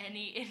had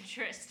any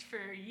interest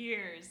for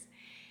years.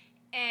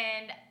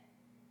 And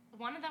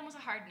one of them was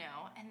a hard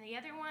no, and the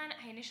other one,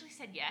 I initially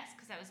said yes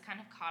because I was kind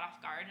of caught off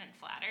guard and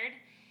flattered.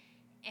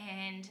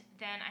 And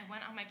then I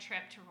went on my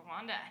trip to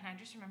Rwanda, and I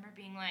just remember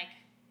being like,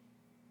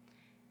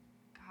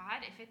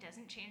 God, if it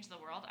doesn't change the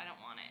world, I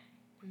don't want it.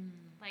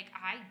 Like,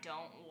 I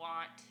don't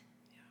want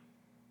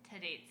to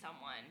date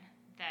someone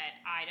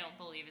that I don't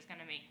believe is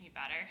going to make me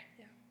better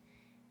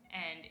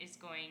and is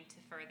going to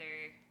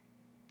further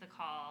the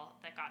call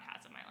that God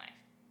has in my life.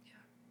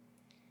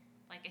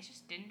 Like, it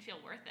just didn't feel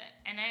worth it.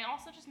 And I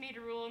also just made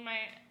a rule in my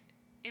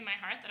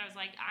heart that I was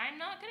like, I'm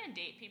not going to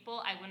date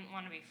people I wouldn't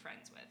want to be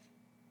friends with.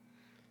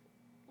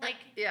 Like,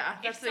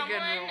 that's a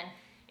good rule.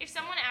 If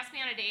someone asked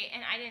me on a date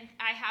and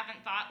I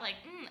haven't thought like,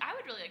 I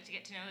would really like to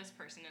get to know this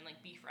person and like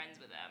be friends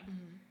with them,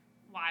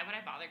 why would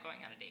I bother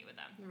going on a date with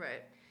them?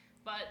 Right.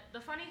 But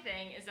the funny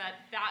thing is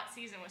that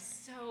season was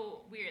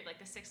so weird, like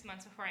the 6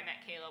 months before I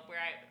met Caleb,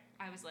 where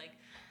I was like,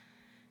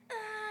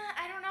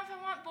 I don't know if I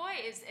want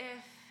boys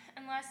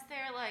unless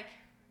they're like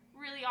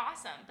really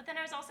awesome. But then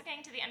I was also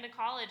getting to the end of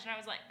college and I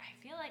was like, I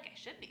feel like I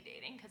should be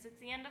dating because it's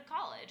the end of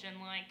college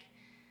and like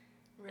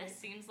this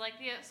seems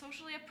like the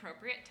socially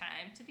appropriate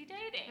time to be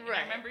dating. And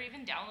I remember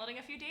even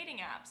downloading a few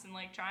dating apps and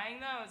like trying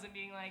those and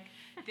being like,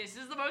 this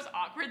is the most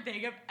awkward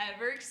thing I've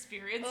ever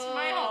experienced in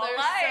my whole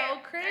life.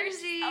 So cringy.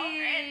 They're so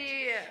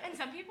cringe. And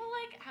some people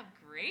like have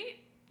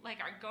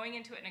are going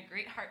into it in a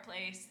great heart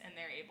place and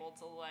they're able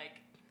to like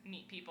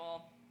meet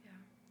people. Yeah.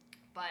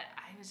 But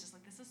I was just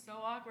like, this is so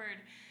awkward.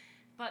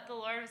 But the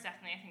Lord was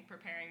definitely, I think,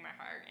 preparing my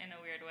heart in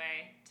a weird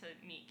way to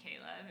meet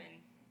Caleb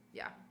and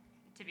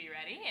to be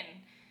ready.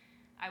 And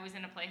I was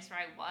in a place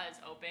where I was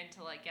open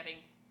to like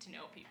getting to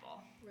know people.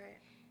 Right.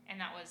 And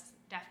that was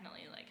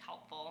definitely like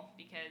helpful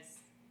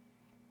because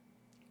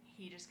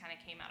he just kind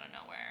of came out of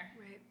nowhere.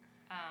 Right.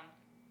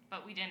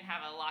 But we didn't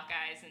have a lock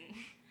eyes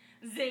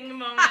and zing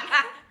moment.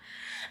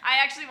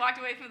 I actually walked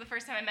away from the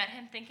first time I met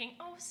him thinking,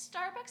 oh,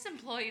 Starbucks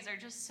employees are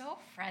just so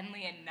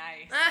friendly and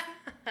nice.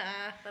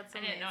 That's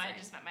amazing. I didn't know I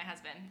just met my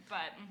husband,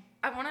 but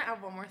I want to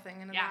add one more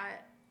thing into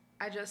that.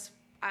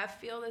 I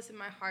feel this in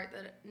my heart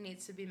that it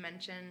needs to be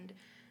mentioned.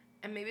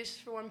 And maybe it's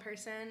just for one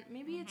person.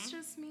 Maybe it's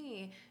just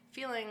me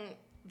feeling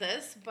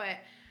this. But,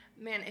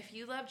 man, if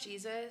you love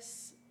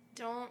Jesus,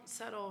 don't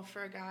settle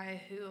for a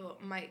guy who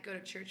might go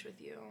to church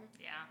with you.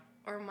 Yeah.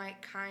 Or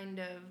might kind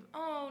of,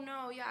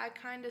 I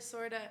kind of,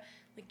 sort of.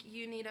 Like,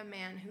 you need a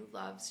man who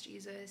loves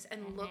Jesus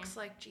and looks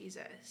like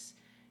Jesus.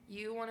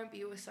 You want to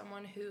be with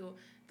someone who,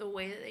 the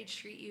way that they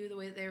treat you, the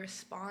way that they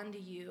respond to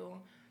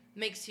you,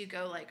 makes you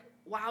go like,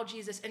 wow,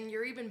 Jesus, and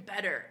you're even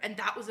better. And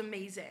that was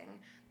amazing.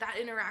 That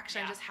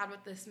interaction I just had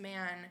with this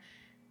man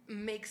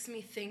makes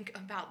me think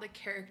about the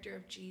character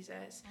of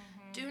Jesus.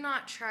 Do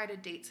not try to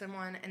date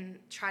someone and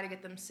try to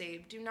get them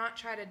saved. Do not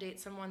try to date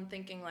someone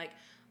thinking like,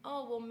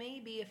 oh, well,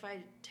 maybe if I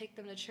take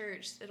them to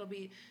church, it'll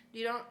be,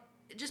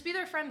 just be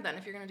their friend then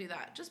if you're going to do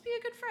that. Just be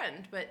a good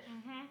friend, but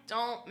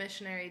don't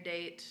missionary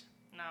date.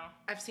 No.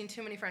 I've seen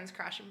too many friends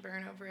crash and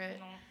burn over it.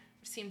 No.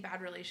 I've seen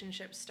bad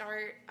relationships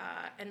start,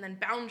 and then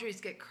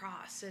boundaries get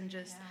crossed, and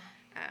just,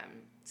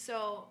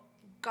 so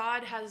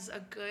God has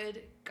a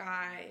good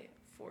guy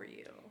for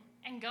you.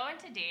 And go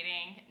into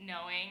dating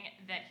knowing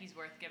that he's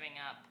worth giving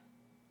up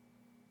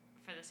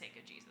for the sake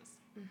of Jesus.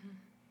 Mm-hmm.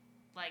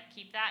 Like,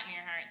 keep that in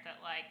your heart,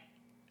 that, like,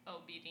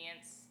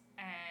 obedience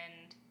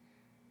and,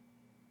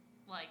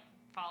 like,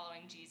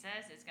 following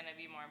Jesus is going to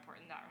be more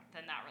important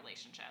than that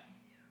relationship.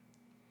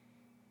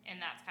 Yeah.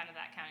 And that's kind of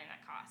that counting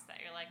that cost, that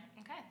you're like,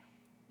 okay,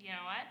 you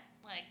know what?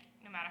 Like,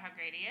 no matter how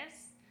great he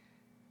is,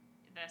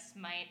 this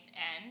might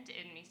end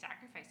in me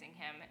sacrificing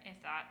him, if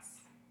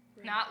that's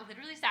not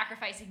literally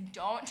sacrificing.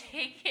 Don't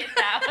take it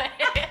that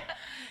way.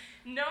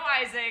 No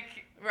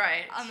Isaac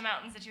on the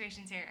mountain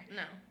situations here.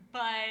 No.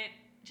 But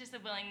just the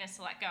willingness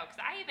to let go.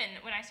 Because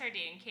when I started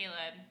dating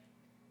Caleb,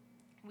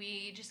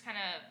 we just kind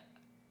of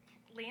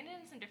landed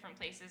in some different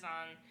places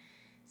on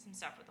some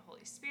stuff with the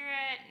Holy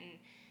Spirit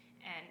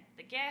and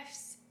the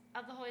gifts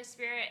of the Holy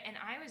Spirit. And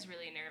I was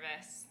really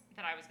nervous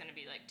that I was going to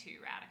be, like,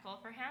 too radical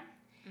for him.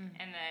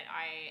 And that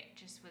I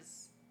just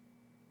was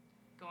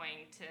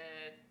going to,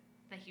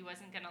 that he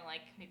wasn't going to,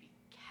 like, maybe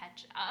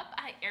catch up.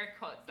 I air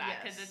quotes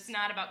that because it's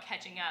not about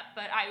catching up,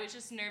 but I was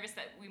just nervous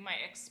that we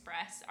might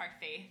express our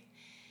faith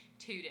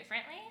too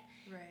differently.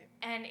 Right.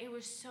 And it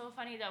was so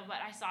funny, though,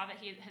 but I saw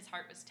that his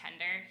heart was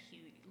tender.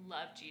 He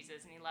loved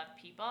Jesus and he loved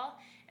people.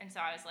 And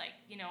so I was like,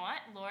 you know what,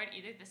 Lord,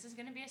 either this is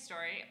going to be a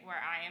story where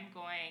I am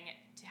going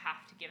to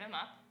have to give him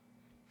up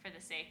for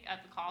the sake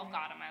of the call of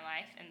God in my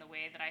life and the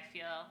way that I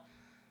feel,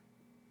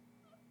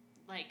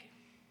 like,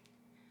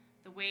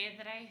 the way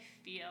that I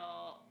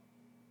feel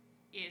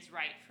is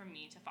right for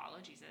me to follow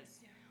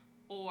Jesus,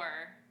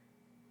 or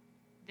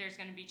there's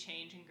going to be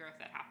change and growth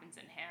that happens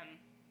in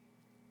him,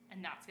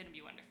 and that's going to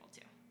be wonderful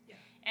too. Yeah.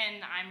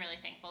 And I'm really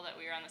thankful that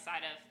we were on the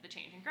side of the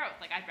change and growth.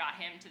 Like, I brought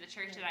him to the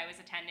church that I was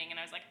attending, and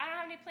I was like, I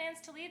don't have any plans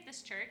to leave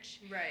this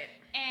church. Right.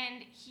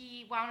 And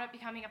he wound up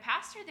becoming a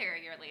pastor there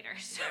a year later.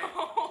 So,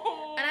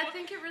 and I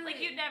think it really,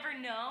 like, you never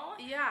know.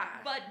 Yeah.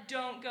 But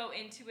don't go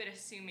into it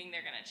assuming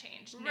they're going to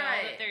change. Know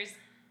that there's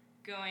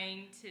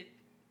going to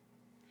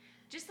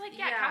just, like,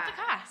 count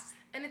the cost.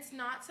 And it's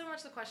not so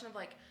much the question of,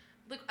 like,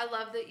 look, I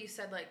love that you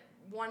said, like,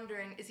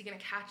 wondering, is he going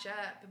to catch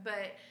up?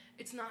 But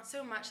it's not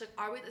so much, like,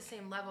 are we at the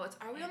same level? It's,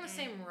 are we on the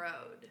same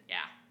road?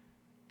 Yeah.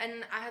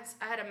 And I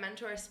had a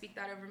mentor speak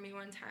that over me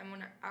one time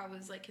when I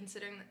was, like,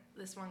 considering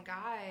this one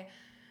guy,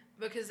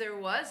 because there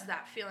was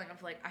that feeling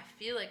of, like, I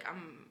feel like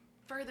I'm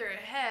further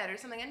ahead or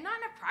something, and not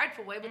in a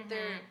prideful way, but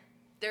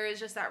there is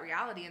just that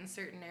reality in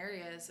certain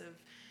areas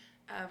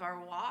of our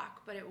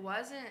walk. But it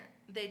wasn't,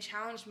 they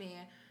challenged me,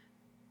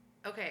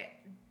 okay,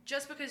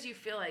 just because you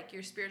feel like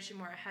you're spiritually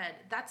more ahead,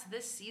 that's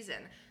this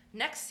season.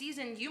 Next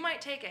season, you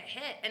might take a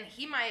hit, and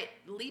he might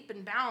leap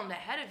and bound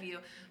ahead of you.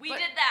 We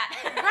did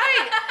that.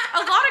 Right.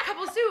 A lot of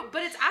couples do,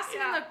 but it's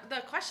asking the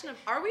question of,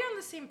 are we on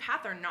the same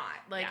path or not?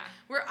 Like,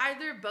 we're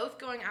either both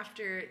going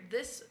after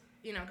this,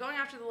 going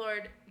after the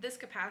Lord, this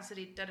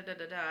capacity,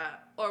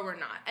 or we're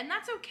not. And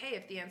that's okay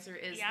if the answer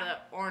is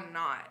the or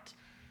not.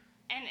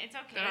 And it's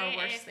okay. There are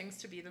worse things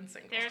to be than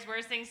single. There's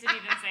worse things to be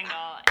than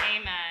single.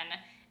 Amen.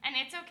 And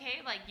it's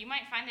okay, like, you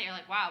might find that you're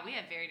like, wow, we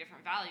have very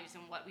different values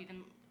in what we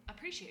even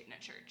appreciate in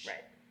a church.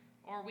 Right.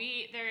 Or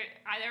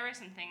there were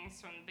some things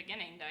from the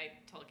beginning that I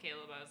told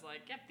Caleb, I was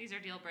like, yep, these are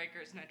deal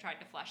breakers, and I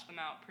tried to flesh them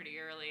out pretty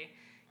early,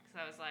 because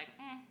I was like,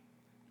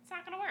 it's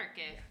not going to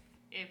work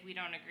if we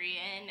don't agree.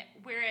 And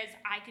whereas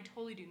I could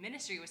totally do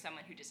ministry with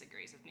someone who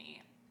disagrees with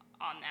me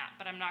on that,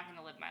 but I'm not going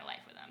to live my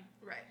life with them.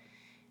 Right.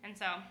 And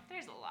so,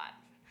 there's a lot.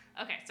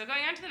 Okay, so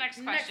going on to the next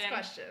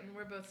question.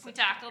 We're both we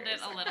tackled it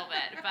a little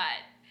bit,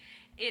 but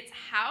it's,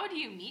 how do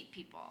you meet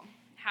people?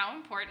 How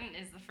important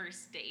is the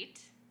first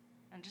date?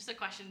 And just a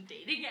question,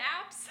 dating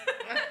apps?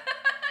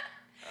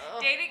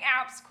 Dating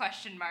apps, ?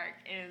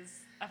 Is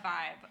a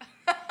vibe.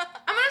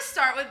 I'm going to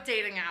start with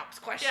dating apps, ?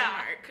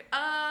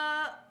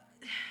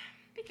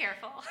 Be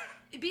careful.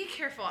 Be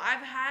careful.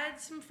 I've had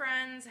some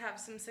friends have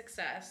some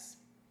success.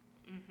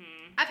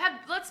 Mm-hmm. I've had,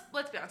 let's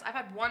be honest, I've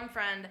had one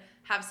friend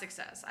have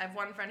success. I have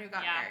one friend who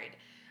got married.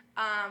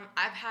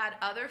 I've had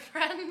other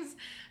friends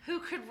who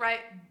could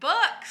write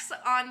books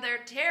on their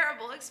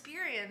terrible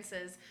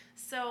experiences.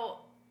 So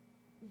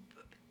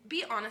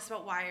be honest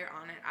about why you're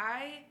on it.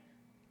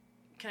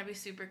 Can I be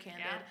super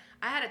candid? Yeah.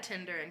 I had a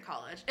Tinder in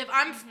college. If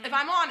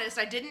I'm honest,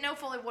 I didn't know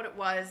fully what it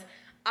was.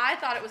 I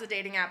thought it was a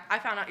dating app. I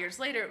found out years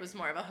later it was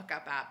more of a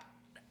hookup app.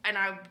 And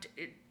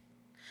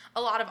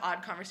a lot of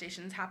odd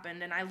conversations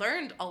happened, and I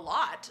learned a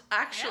lot,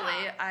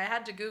 actually. Yeah. I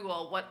had to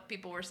Google what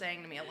people were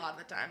saying to me a lot of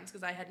the times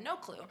because I had no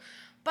clue.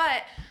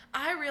 But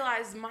I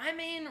realized my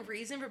main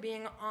reason for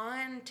being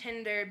on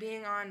Tinder,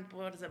 being on,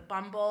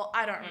 Bumble,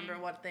 I don't remember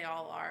what they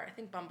all are. I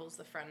think Bumble's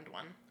the friend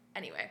one.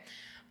 Anyway,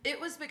 It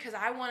was because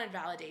I wanted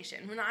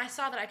validation. When I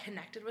saw that I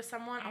connected with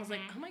someone, I was like,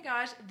 oh my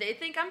gosh, they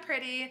think I'm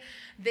pretty.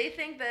 They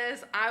think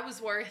this. I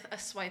was worth a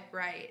swipe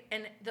right.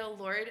 And the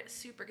Lord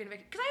super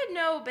convicted. Because I had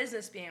no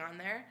business being on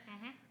there.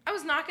 I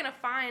was not going to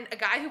find a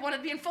guy who wanted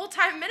to be in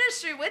full-time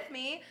ministry with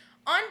me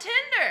on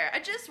Tinder. I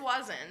just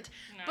wasn't.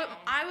 No. But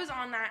I was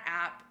on that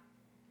app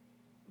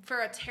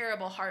for a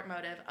terrible heart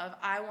motive of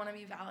I want to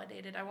be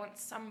validated. I want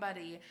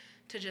somebody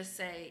to just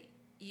say,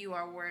 you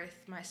are worth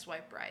my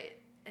swipe right.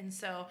 And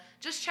so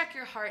just check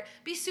your heart.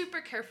 Be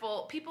super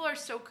careful. People are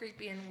so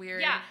creepy and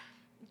weird. Yeah.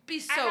 Be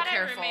so careful. I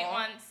had a roommate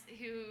once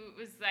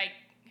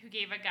who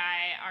gave a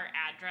guy our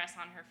address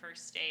on her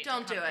first date.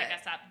 Don't do it. Pick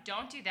us up.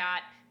 Don't do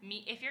that.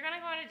 If you're going to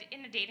go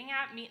in a dating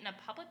app, meet in a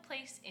public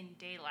place in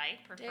daylight,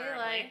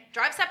 preferably.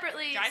 Drive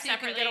separately so you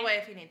can get away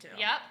if you need to.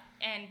 Yep.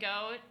 And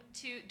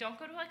don't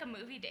go to like a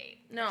movie date.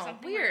 No,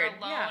 something weird. Where you're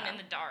alone in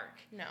the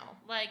dark. No.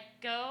 Like,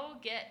 go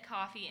get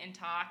coffee and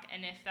talk,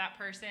 and if that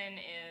person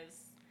is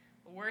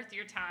worth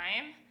your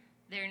time,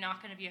 they're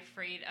not going to be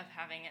afraid of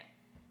having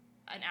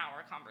an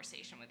hour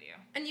conversation with you.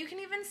 And you can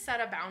even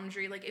set a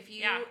boundary. Like, if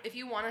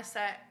you want to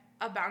set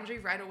a boundary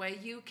right away,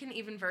 you can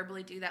even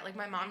verbally do that. Like,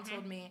 my mom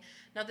told me,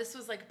 now this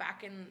was like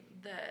back in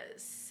the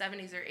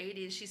 70s or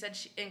 80s, she said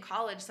in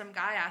college some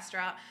guy asked her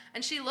out,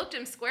 and she looked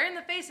him square in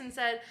the face and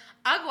said,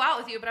 I'll go out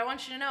with you, but I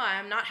want you to know I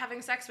am not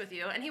having sex with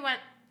you. And he went,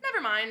 never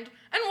mind,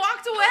 and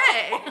walked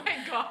away. Oh my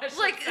gosh,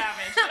 like,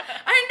 savage.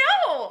 I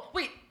know.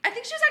 Wait, I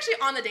think she was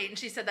actually on the date and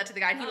she said that to the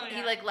guy, and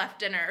he like left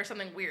dinner or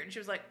something weird. She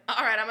was like,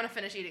 all right, I'm gonna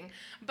finish eating.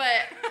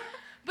 But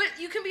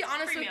you can be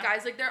honest with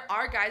guys. Like, there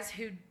are guys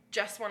who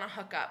just want to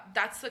hook up.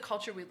 That's the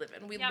culture we live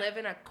in. We live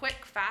in a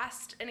quick,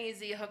 fast, and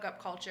easy hookup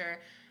culture.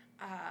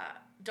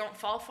 Don't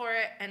fall for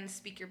it, and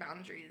speak your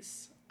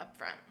boundaries up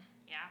front.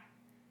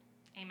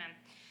 Yeah. Amen.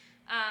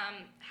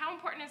 How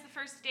important is the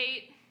first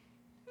date?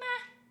 Meh.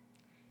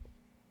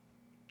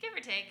 Give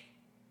or take.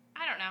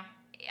 I don't know.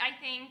 I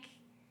think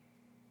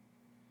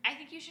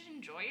you should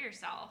enjoy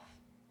yourself.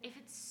 If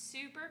it's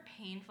super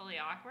painfully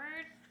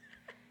awkward,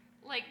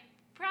 like,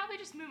 probably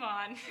just move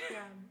on. Yeah.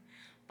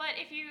 But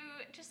if you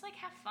just, like,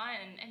 have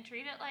fun and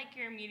treat it like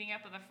you're meeting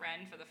up with a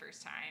friend for the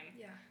first time.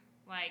 Yeah.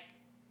 Like,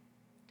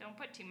 don't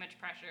put too much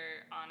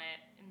pressure on it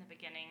in the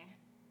beginning,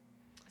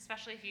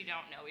 especially if you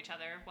don't know each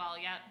other well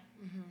yet.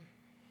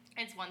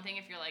 It's one thing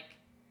if you're like,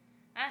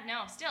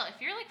 no, still, if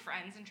you're like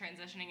friends and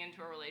transitioning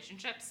into a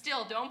relationship,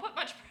 still don't put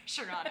much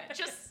pressure on it.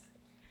 Just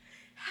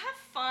have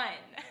fun.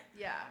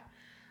 Yeah.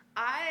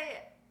 I've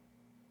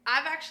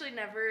actually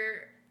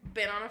never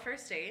been on a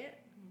first date,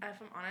 if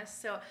I'm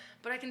honest. So,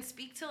 but I can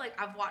speak to, like,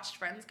 I've watched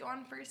friends go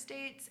on first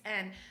dates,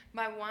 and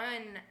my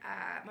one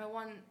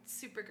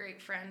super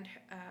great friend,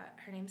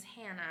 her name's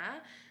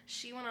Hannah.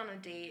 She went on a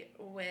date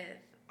with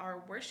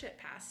our worship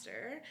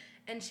pastor,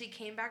 and she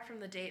came back from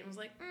the date and was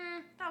like,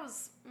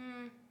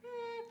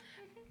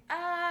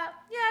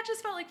 yeah, it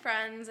just felt like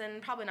friends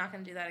and probably not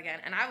going to do that again.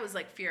 And I was,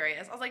 like,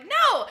 furious. I was like,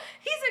 no,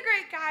 he's a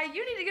great guy.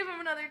 You need to give him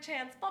another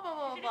chance, blah,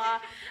 blah, blah,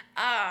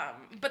 blah.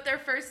 But their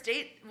first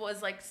date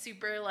was, like,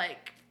 super,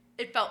 like,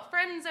 it felt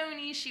friend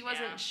zone-y. She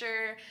wasn't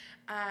sure.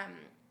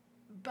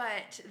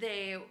 But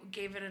they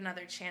gave it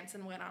another chance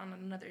and went on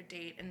another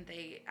date, and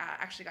they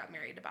actually got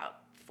married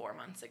about 4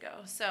 months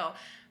ago. So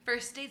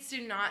first dates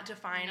do not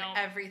define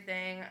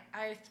everything.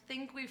 I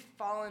think we've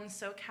fallen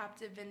so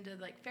captive into,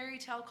 like, fairy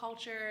tale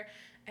culture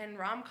and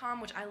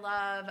rom-com, which I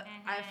love.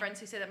 I have friends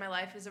who say that my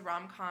life is a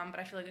rom-com, but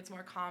I feel like it's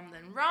more com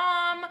than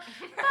rom.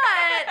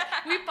 But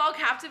we fall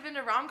captive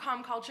into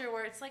rom-com culture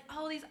where it's like,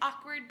 oh, these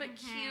awkward but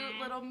cute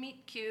little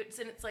meet cutes,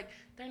 and it's like,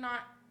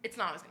 it's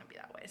not always going to be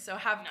that way. So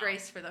have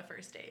grace for the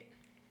first date.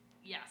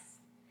 Yes.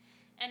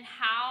 And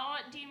how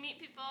do you meet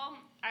people?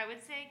 I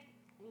would say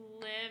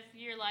live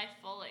your life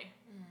fully.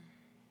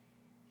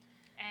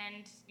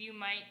 And you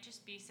might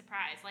just be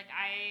surprised. Like,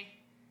 I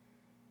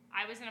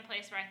was in a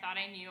place where I thought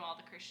I knew all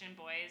the Christian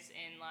boys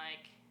in,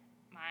 like,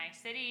 my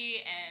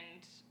city,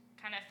 and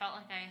kind of felt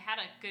like I had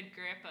a good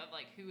grip of,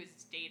 like, who was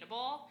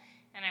dateable,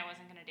 and I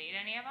wasn't going to date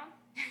any of them.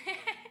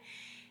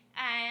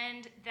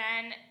 And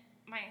then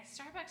my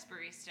Starbucks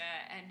barista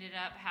ended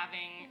up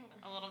having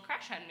a little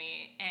crush on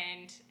me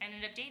and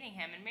ended up dating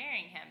him and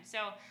marrying him.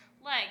 So,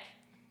 like,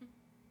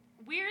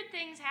 weird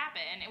things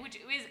happen, which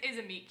is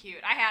a meet cute.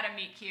 I had a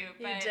meet cute,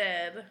 but you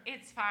did.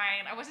 It's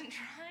fine. I wasn't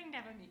trying to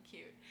have a meet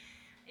cute.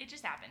 It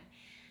just happened.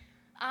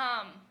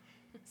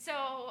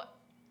 So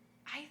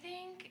I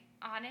think,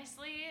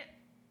 honestly,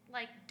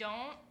 like,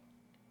 don't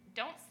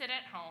sit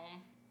at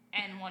home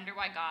and wonder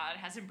why God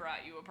hasn't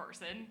brought you a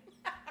person.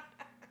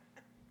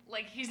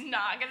 Like, he's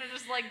not gonna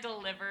just, like,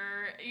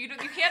 deliver. You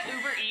can't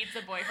Uber Eats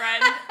a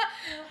boyfriend.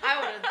 I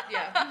would have,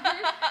 yeah.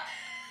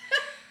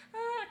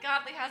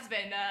 Godly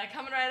husband,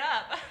 coming right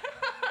up.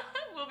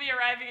 We'll be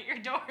arriving at your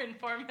door in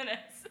 4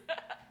 minutes.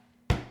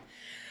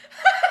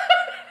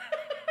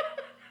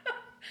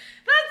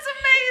 That's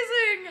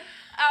amazing.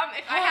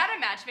 If I had a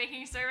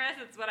matchmaking service,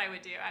 that's what I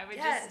would do. I would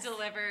just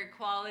deliver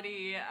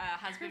quality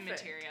husband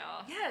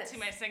material to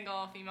my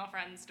single female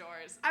friends'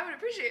 doors. I would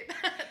appreciate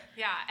that.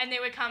 Yeah, and they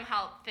would come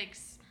help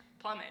fix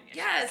plumbing issues.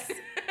 Yes.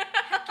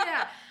 Heck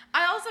yeah.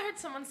 I also heard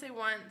someone say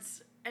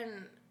once,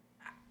 and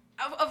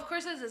of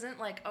course this isn't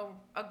like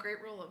a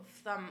great rule of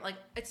thumb. Like,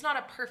 it's not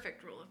a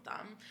perfect rule of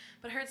thumb,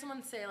 but I heard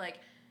someone say, like,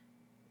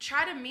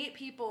 try to meet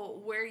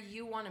people where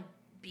you want to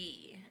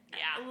be.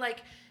 Yeah.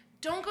 Like,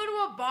 don't go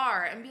to a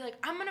bar and be like,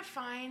 I'm going to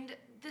find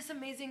this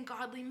amazing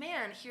godly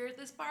man here at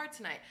this bar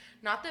tonight.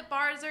 Not that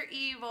bars are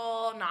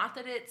evil, not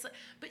that it's,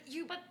 but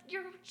your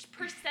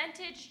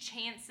percentage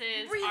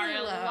chances really are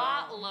a low.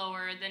 lot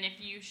lower than if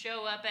you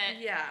show up at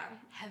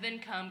Heaven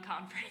Come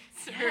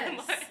conference.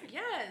 Yes,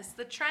 yes.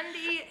 The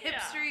trendy,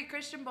 hipstery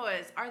Christian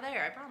boys are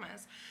there, I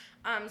promise.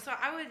 So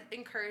I would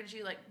encourage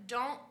you, like,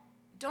 don't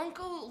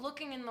go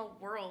looking in the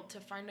world to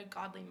find a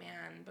godly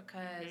man,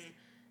 because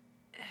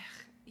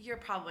you're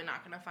probably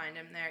not going to find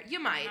him there. You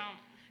might. No.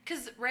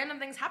 Because random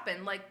things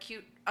happen, like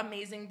cute,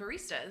 amazing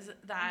baristas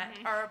that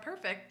are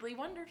perfectly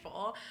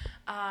wonderful.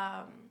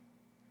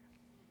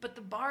 But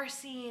the bar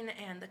scene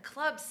and the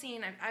club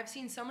scene, I've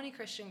seen so many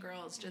Christian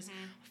girls just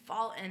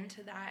fall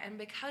into that. And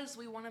because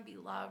we want to be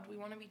loved, we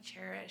want to be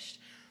cherished,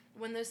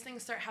 when those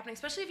things start happening,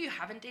 especially if you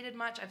haven't dated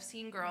much, I've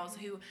seen girls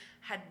who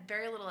had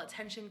very little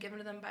attention given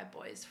to them by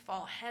boys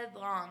fall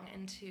headlong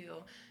into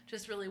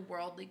just really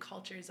worldly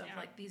cultures of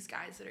like these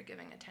guys that are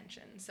giving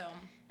attention. So,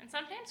 and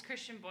sometimes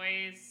Christian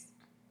boys,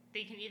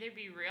 they can either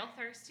be real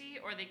thirsty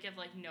or they give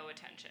like no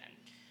attention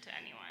to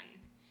anyone.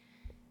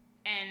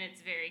 And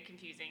it's very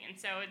confusing. And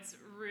so it's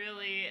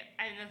really,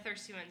 and the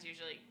thirsty ones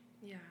usually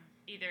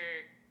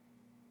either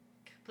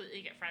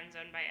completely get friend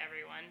zoned by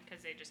everyone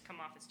because they just come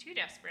off as too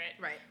desperate,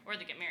 right? Or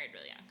they get married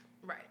really young,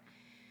 right?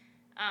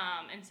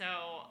 And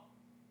so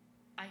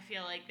I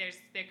feel like there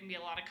can be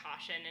a lot of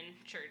caution in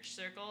church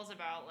circles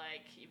about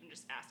like even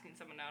just asking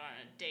someone out on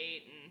a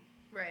date, and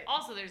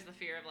also there's the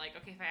fear of like,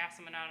 okay, if I ask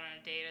someone out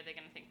on a date, are they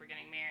gonna think we're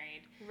getting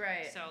married?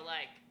 Right. So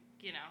like,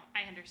 you know,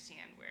 I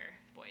understand where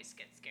boys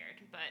get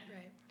scared, but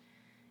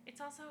it's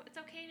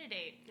okay to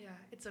date.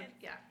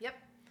 Yeah, yep.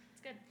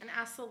 Good. And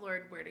ask the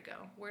Lord where to go.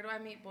 Where do I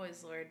meet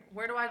boys, Lord?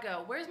 Where do I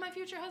go? Where's my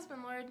future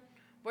husband, Lord?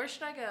 Where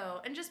should I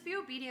go? And just be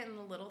obedient in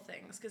the little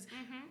things, because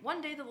one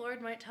day the Lord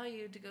might tell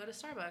you to go to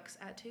Starbucks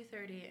at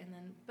 2:30, and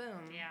then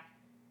boom. Yeah.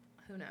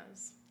 Who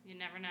knows? You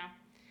never know.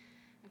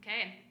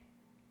 Okay.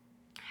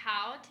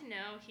 How to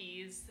know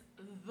he's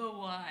the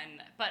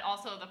one, but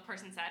also the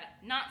person said,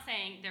 not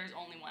saying there's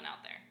only one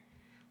out there.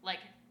 Like,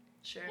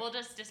 sure. We'll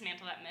just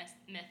dismantle that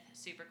myth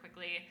super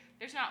quickly.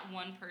 There's not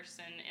one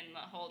person in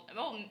the whole...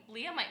 Oh,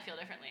 Leah might feel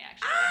differently,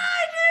 actually.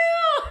 I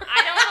do!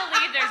 I don't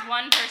believe there's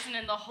one person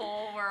in the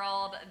whole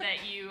world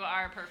that you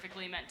are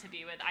perfectly meant to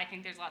be with. I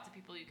think there's lots of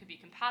people you could be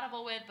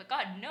compatible with, but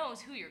God knows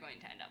who you're going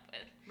to end up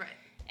with. Right.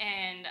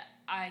 And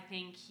I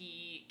think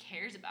he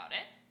cares about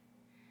it.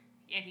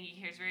 I think he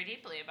cares very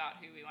deeply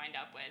about who we wind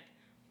up with.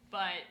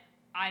 But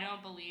I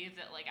don't believe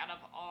that, like, out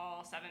of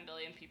all 7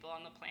 billion people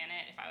on the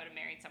planet, if I would have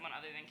married someone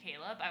other than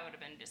Caleb, I would have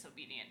been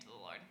disobedient to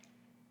the Lord.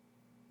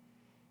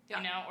 Yeah.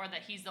 You know, or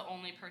that he's the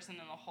only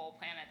person in the whole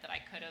planet that I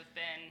could have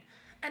been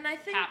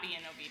happy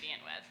and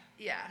obedient with.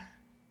 Yeah.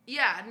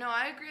 Yeah, no,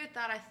 I agree with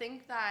that. I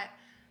think that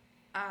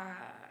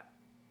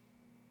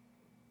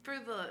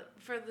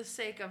for the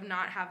sake of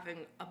not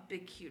having a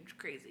big, huge,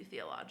 crazy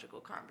theological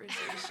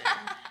conversation,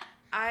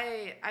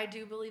 I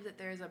do believe that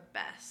there is a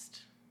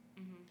best.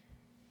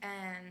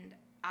 And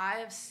I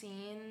have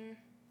seen...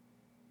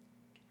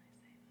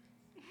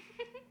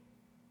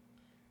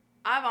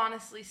 I've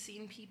honestly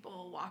seen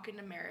people walk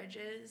into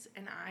marriages,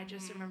 and I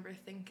just remember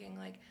thinking,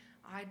 like,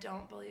 I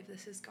don't believe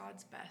this is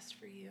God's best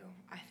for you.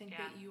 I think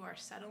that you are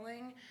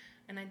settling,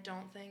 and I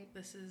don't think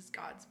this is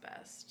God's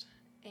best.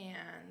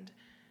 And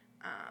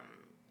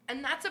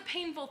that's a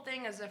painful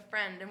thing as a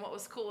friend. And what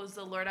was cool is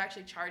the Lord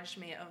actually charged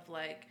me of,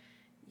 like,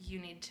 you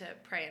need to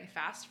pray and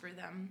fast for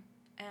them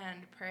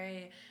and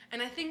pray.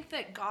 And I think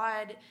that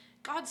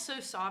God's so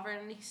sovereign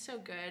and he's so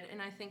good,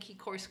 and I think he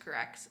course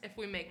corrects if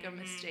we make a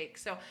mistake.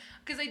 So,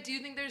 because I do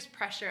think there's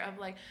pressure of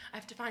like, I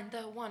have to find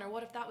the one, or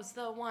what if that was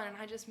the one and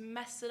I just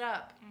mess it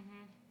up.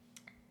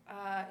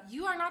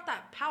 You are not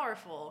that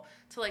powerful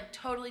to like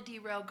totally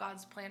derail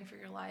God's plan for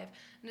your life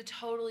and to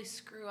totally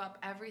screw up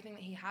everything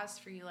that he has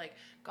for you. Like,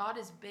 God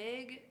is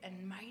big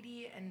and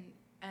mighty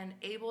and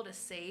able to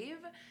save.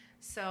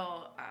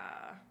 So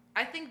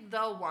I think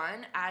the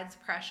one adds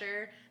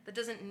pressure that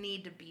doesn't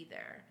need to be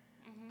there.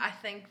 I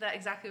think that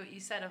exactly what you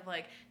said of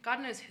like,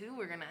 God knows who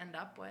we're going to end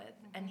up with,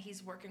 and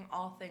he's working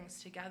all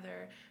things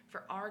together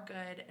for our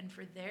good and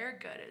for their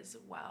good as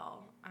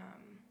well.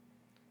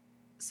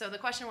 So the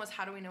question was,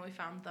 how do we know we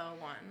found the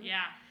one?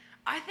 Yeah.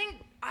 I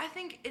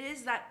think it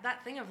is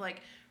that thing of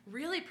like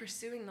really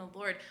pursuing the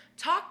Lord.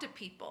 Talk to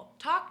people,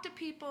 talk to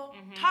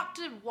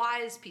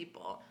wise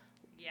people.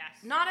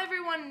 Yes. Not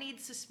everyone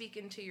needs to speak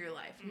into your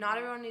life. Not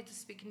everyone needs to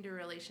speak into a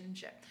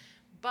relationship.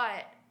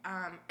 But,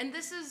 and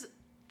this is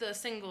the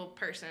single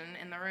person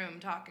in the room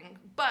talking,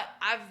 but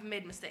I've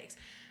made mistakes.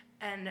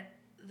 And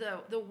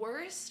the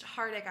worst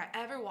heartache I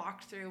ever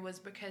walked through was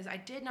because I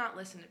did not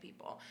listen to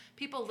people.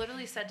 People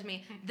literally said to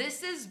me,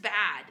 "This is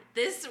bad.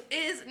 This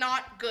is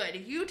not good.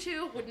 You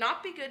two would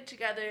not be good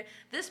together.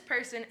 This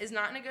person is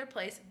not in a good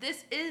place.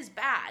 This is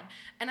bad."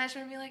 And I just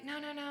want to be like, "No.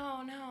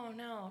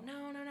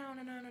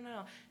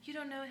 You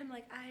don't know him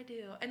like I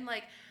do." And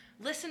like,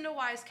 listen to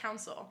wise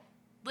counsel.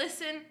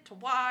 Listen to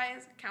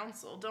wise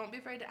counsel. Don't be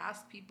afraid to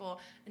ask people,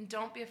 and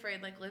don't be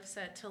afraid, like Liv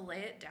said, to lay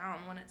it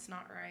down when it's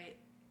not right.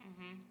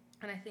 Mm-hmm.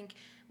 And I think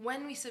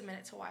when we submit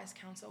it to wise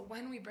counsel,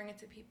 when we bring it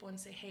to people and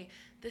say, "Hey,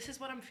 this is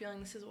what I'm feeling,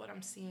 this is what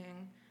I'm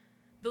seeing."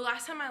 The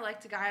last time I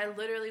liked a guy, I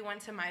literally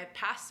went to my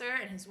pastor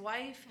and his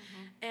wife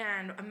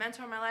and a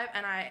mentor in my life,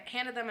 and I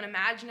handed them an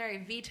imaginary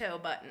veto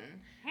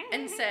button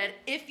and said,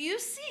 "If you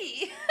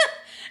see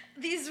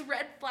these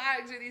red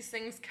flags or these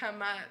things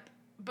come up,"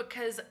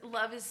 because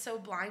love is so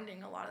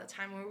blinding a lot of the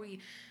time,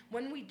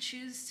 when we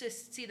choose to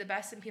see the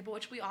best in people,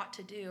 which we ought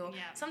to do,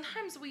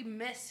 sometimes we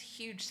miss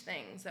huge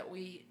things that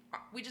we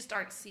just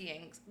aren't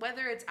seeing,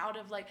 whether it's out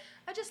of like,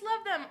 I just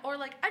love them, or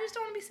like, I just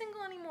don't want to be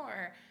single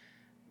anymore.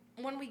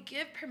 When we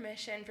give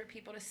permission for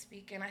people to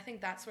speak, and I think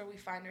that's where we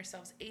find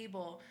ourselves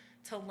able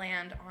to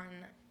land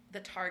on the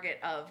target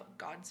of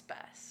God's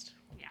best.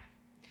 Yeah.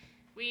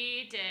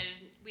 We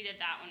did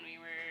that when we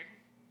were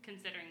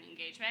considering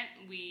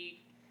engagement.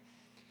 We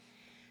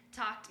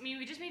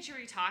just made sure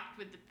we talked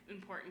with the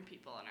important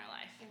people in our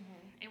life.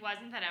 Mm-hmm. It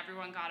wasn't that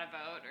everyone got a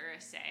vote or a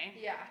say.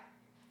 Yeah.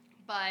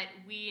 But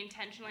we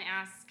intentionally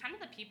asked kind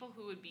of the people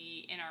who would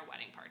be in our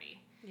wedding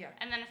party. Yeah.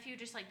 And then a few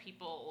just like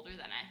people older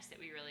than us that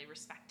we really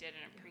respected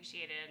and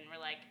appreciated, and we're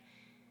like,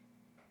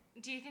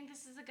 "Do you think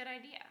this is a good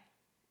idea?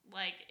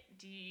 Like,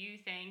 do you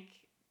think,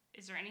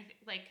 is there any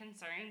like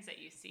concerns that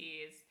you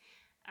see?"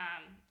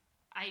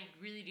 I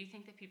really do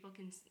think that people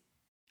can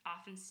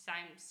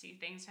oftentimes see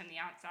things from the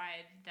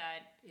outside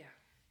that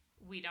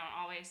we don't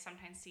always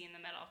sometimes see in the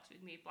middle because we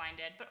can be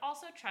blinded, but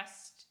also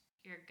trust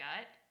your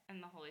gut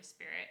and the Holy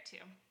Spirit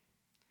too.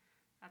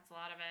 That's a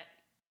lot of it.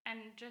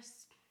 And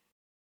just,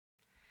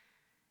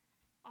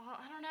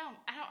 I don't know.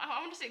 I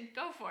want to say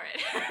go for it.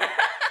 It's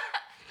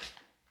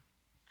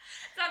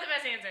not the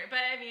best answer, but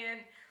I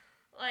mean,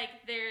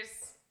 like, there's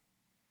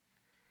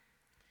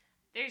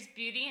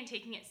beauty in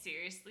taking it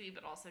seriously,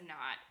 but also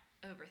not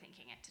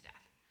overthinking it to death.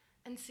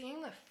 And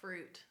seeing the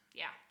fruit.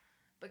 Yeah.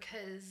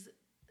 Because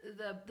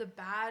the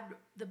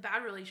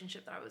bad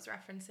relationship that I was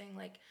referencing,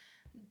 like,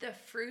 the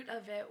fruit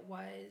of it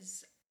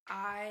was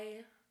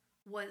I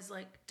was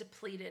like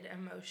depleted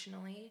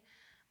emotionally.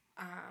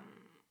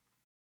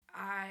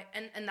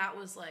 And that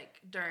was like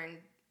during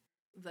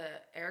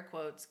the air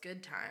quotes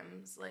good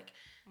times. Like,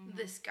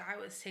 this guy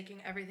was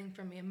taking everything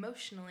from me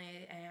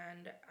emotionally,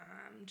 and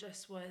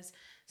just was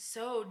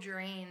so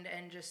drained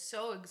and just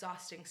so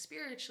exhausting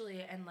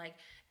spiritually, and like,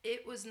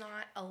 it was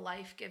not a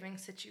life-giving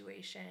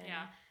situation.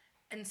 Yeah.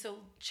 And so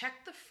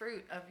check the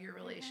fruit of your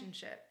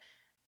relationship.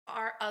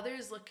 Are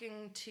others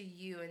looking to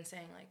you and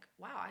saying like,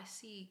 "Wow, I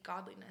see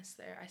godliness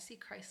there. I see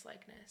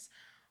Christ-likeness."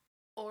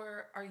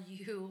 Or are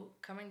you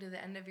coming to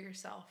the end of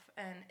yourself,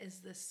 and is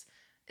this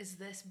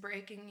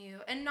breaking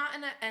you? And not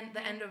in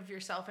the end of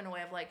yourself in a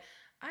way of like,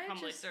 I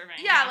humbly just serving.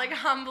 Yeah, like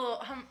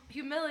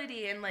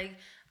humility, and like,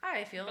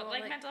 I feel but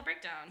like mental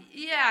breakdown.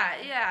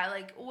 Yeah.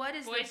 Like, what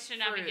is boys should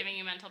not be giving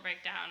you mental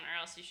breakdown, or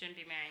else you shouldn't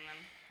be marrying them.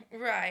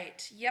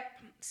 Right.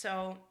 Yep.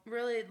 So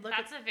really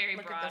that's a very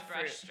broad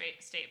brush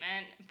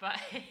statement, but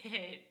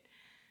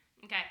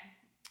okay.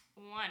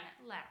 One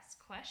last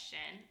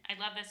question. I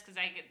love this because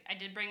I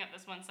did bring up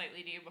this one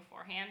slightly to you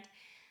beforehand.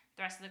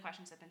 The rest of the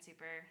questions have been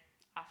super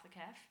off the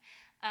cuff.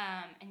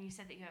 And you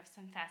said that you have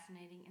some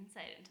fascinating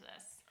insight into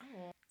this.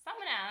 Oh.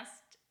 Someone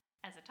asked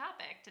as a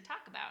topic to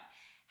talk about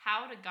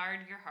how to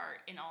guard your heart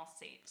in all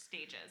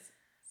stages.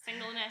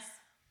 Singleness,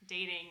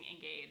 dating,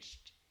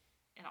 engaged,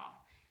 and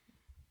all.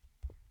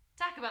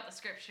 Talk about the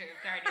scripture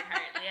of guard your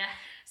heart, Leah.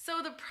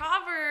 So the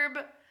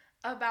proverb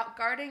about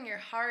guarding your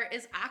heart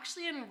is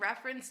actually in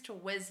reference to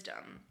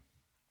wisdom.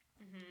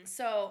 Mm-hmm.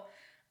 So,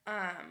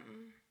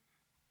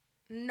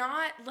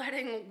 not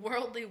letting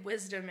worldly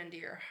wisdom into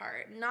your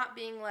heart. Not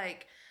being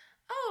like,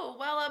 "Oh,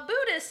 well, a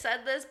Buddhist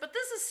said this, but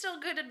this is still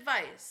good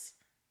advice."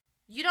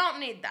 You don't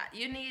need that.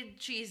 You need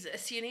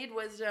Jesus. You need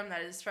wisdom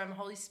that is from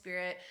Holy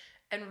Spirit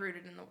and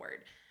rooted in the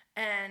Word.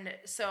 And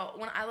so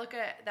when I look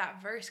at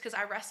that verse, because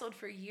I wrestled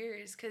for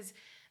years, because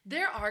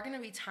there are going to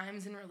be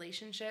times in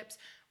relationships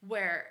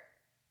where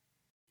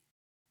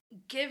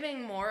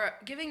giving more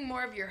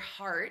of your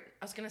heart,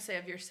 I was going to say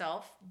of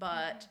yourself,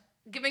 but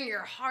giving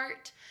your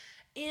heart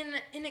in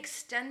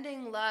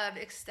extending love,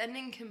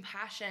 extending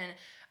compassion,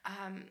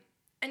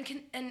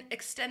 and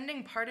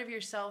extending part of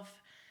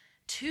yourself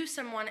to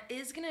someone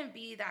is going to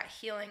be that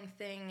healing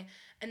thing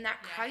and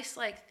that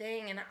Christ-like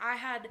thing. And I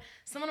had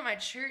someone at my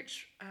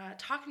church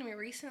talking to me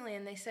recently,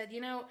 and they said,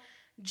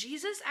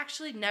 Jesus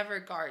actually never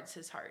guards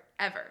his heart,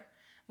 ever.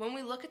 When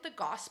we look at the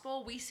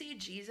gospel, we see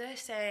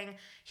Jesus saying,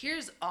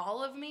 "Here's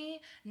all of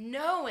me,"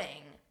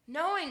 knowing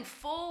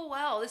full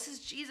well this is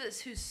Jesus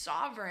who's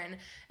sovereign,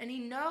 and he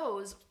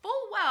knows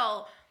full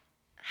well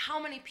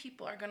how many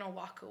people are going to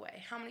walk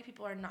away? How many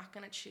people are not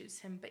going to choose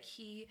him? But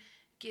he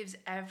gives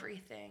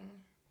everything,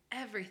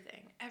 every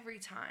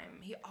time.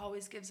 He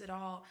always gives it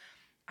all.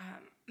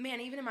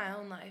 Man, even in my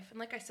own life. And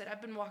like I said,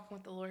 I've been walking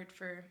with the Lord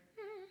for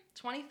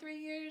 23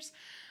 years.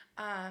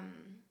 I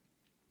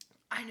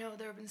know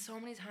there have been so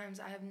many times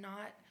I've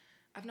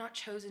not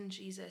chosen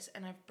Jesus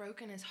and I've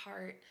broken his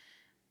heart,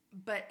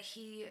 but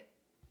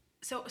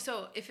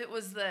so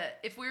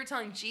if we were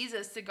telling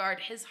Jesus to guard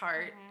his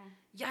heart,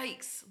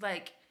 yikes,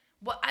 like,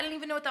 what, I don't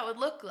even know what that would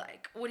look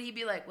like. Would he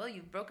be like, well,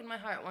 you've broken my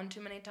heart one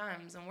too many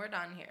times and we're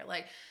done here?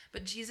 Like,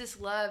 but Jesus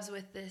loves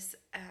with this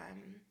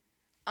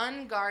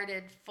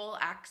unguarded, full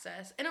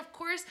access. And of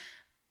course,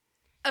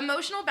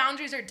 emotional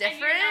boundaries are different.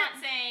 And you're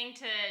not saying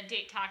to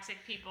date toxic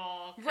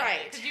people.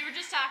 Right. Because you were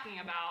just talking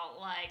about,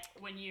 like,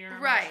 when you're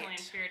emotionally and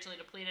spiritually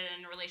depleted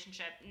in a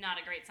relationship, not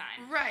a great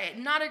sign. Right.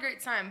 Not a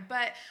great sign.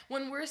 But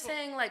when we're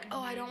saying, like, oh,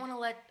 I don't want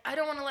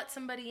to let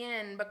somebody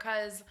in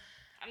because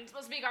I'm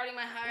supposed to be guarding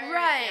my heart.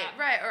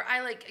 Right. Or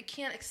I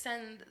can't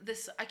extend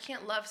this. I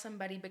can't love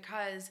somebody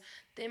because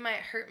they might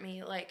hurt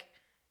me. Like,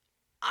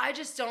 I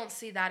just don't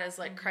see that as,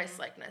 like,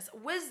 Christ-likeness.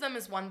 Wisdom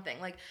is one thing.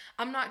 Like,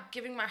 I'm not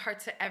giving my heart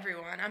to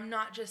everyone. I'm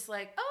not just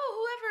like,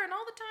 oh, whoever and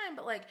all the time.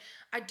 But, like,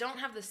 I don't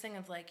have this thing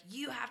of, like,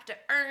 you have to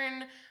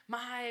earn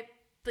my,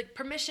 like,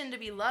 permission to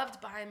be loved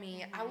by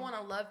me. I want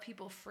to love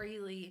people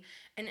freely.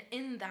 And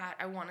in that,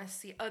 I want to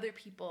see other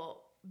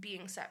people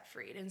being set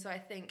free. And so I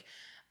think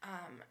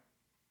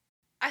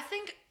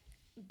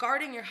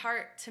guarding your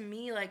heart, to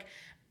me, like,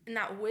 in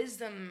that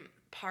wisdom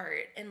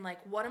part and, like,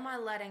 what am I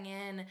letting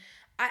in,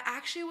 I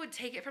actually would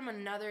take it from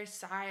another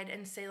side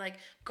and say, like,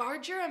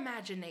 guard your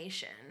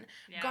imagination,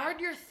 guard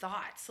your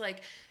thoughts.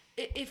 Like,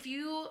 if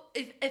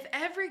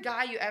every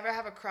guy you ever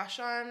have a crush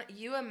on,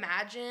 you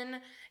imagine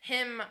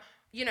him,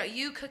 you know,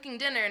 you cooking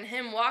dinner and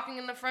him walking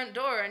in the front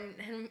door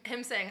and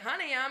him saying,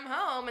 honey, I'm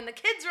home, and the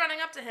kids running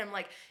up to him,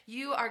 like,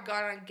 you are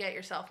gonna get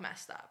yourself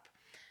messed up.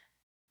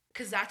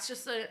 Because that's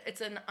just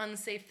it's an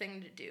unsafe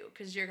thing to do,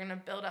 because you're going to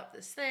build up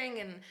this thing,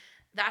 and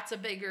that's a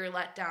bigger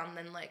letdown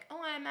than, like, oh,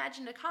 I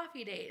imagined a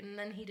coffee date, and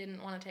then he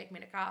didn't want to take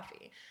me to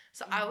coffee.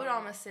 So I would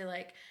almost say,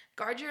 like,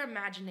 guard your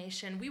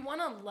imagination. We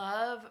want to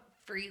love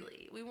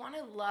freely. We want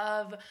to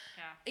love,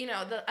 you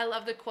know, I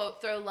love the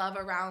quote, throw love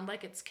around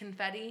like it's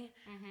confetti.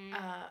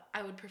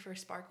 I would prefer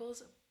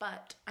sparkles,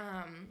 but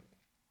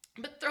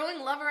throwing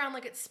love around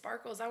like it's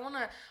sparkles, I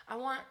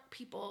want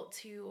people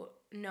to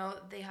know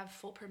they have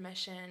full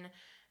permission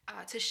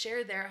to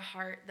share their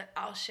heart, that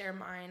I'll share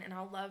mine, and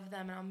I'll love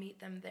them and I'll meet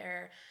them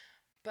there,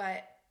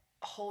 but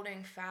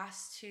holding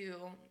fast to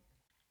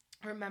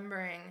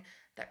remembering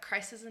that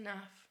Christ is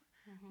enough,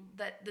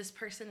 that this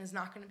person is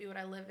not going to be what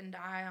I live and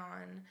die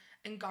on,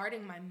 and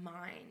guarding my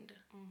mind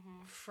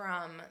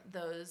from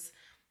those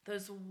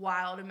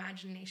wild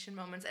imagination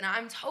moments. And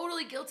I'm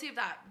totally guilty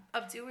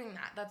of doing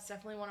that. That's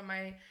definitely one of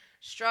my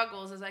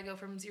struggles as I go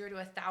from 0 to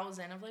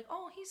 1,000 of, like,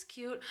 oh, he's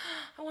cute.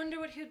 I wonder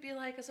what he would be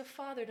like as a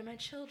father to my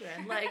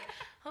children. Like,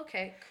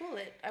 okay, cool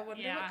it. I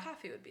wonder what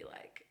coffee would be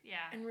like.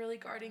 Yeah. And really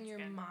guarding your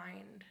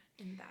mind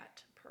in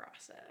that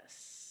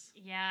process.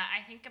 Yeah,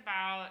 I think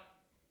about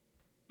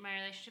my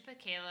relationship with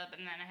Caleb,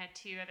 and then I had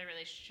 2 other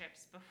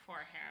relationships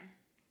beforehand.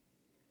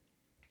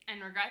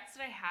 And regrets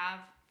that I have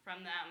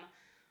from them,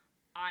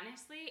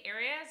 honestly,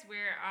 areas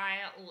where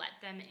I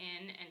let them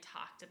in and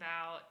talked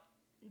about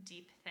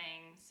deep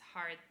things,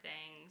 hard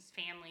things,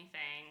 family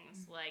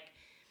things, like,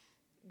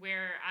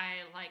 where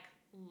I, like,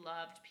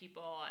 loved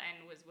people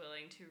and was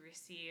willing to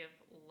receive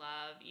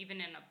love, even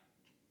in a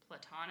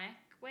platonic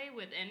way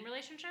within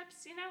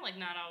relationships, you know, like,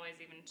 not always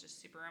even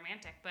just super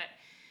romantic. But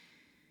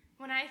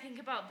when I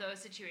think about those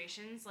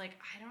situations, like,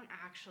 I don't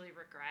actually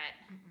regret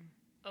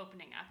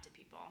opening up to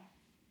people.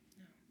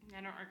 No.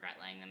 I don't regret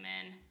letting them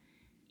in,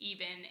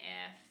 even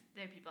if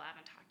they're people I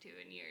haven't talked to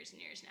in years and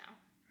years now.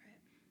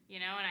 You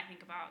know, and I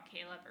think about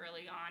Caleb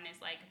early on is,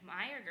 like,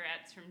 my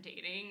regrets from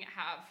dating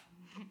have,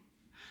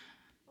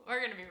 we're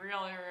going to be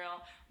real.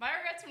 My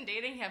regrets from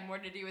dating have more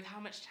to do with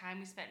how much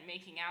time we spent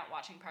making out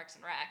watching Parks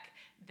and Rec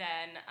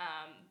than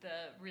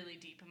the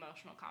really deep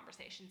emotional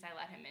conversations I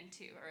let him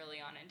into early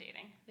on in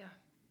dating. Yeah.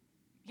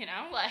 You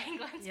know, like,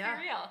 let's be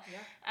real.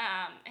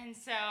 Yeah. And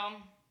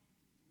so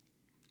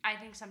I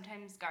think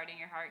sometimes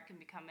guarding your heart can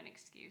become an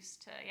excuse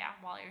to,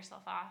 wall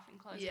yourself off and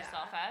close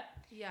yourself up.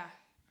 Yeah.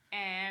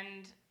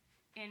 And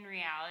in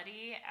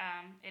reality,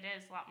 it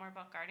is a lot more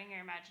about guarding your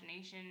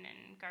imagination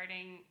and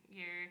guarding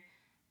your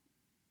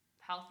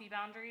healthy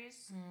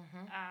boundaries.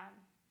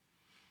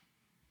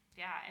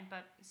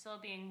 But still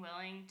being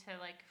willing to,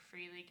 like,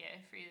 freely give,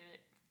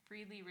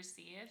 freely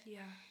receive.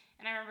 Yeah.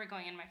 And I remember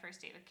going in my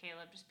first date with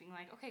Caleb just being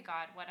like, okay,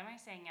 God, what am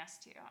I saying yes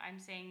to? I'm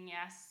saying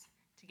yes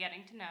to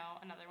getting to know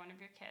another one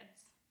of your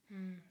kids.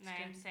 And I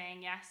am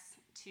saying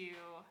yes to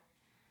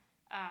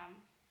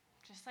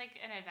just, like,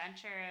 an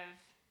adventure of,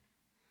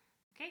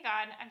 okay,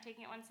 God, I'm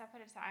taking it one step at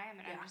a time,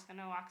 and I'm just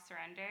going to walk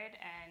surrendered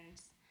and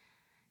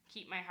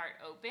keep my heart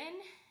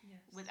open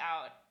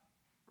without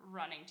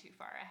running too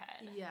far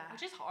ahead. Yeah.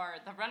 Which is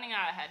hard. The running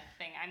out ahead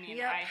thing, I mean,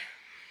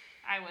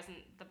 I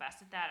wasn't the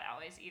best at that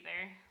always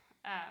either.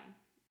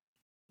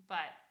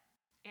 But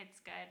it's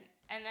good.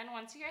 And then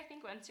once you're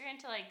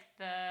into like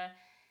the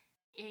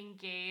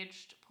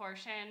engaged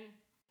portion,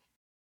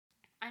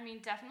 I mean,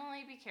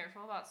 definitely be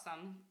careful about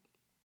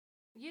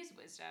use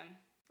wisdom.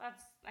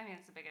 That's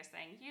the biggest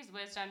thing. Use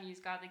wisdom, use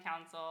godly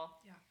counsel,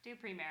 do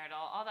premarital,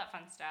 all that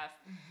fun stuff.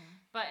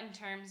 But in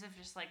terms of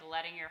just like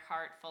letting your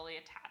heart fully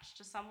attach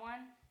to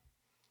someone,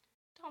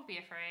 don't be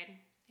afraid.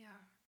 Yeah.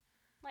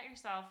 Let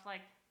yourself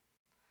like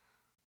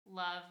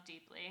love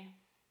deeply.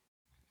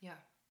 Yeah.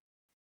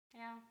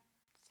 Yeah,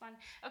 it's fun.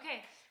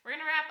 Okay, we're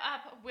gonna wrap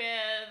up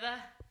with.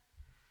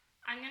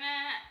 I'm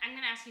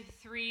gonna ask you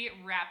 3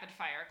 rapid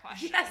fire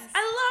questions. Yes, I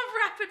love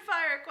rapid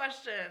fire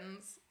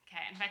questions.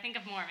 Okay, and if I think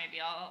of more,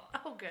 maybe I'll.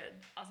 Oh,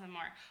 good. I'll send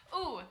more.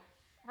 Ooh,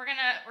 we're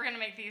gonna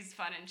make these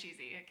fun and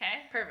cheesy.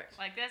 Okay. Perfect.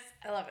 Like this.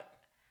 I love it.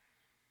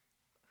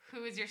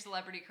 Who is your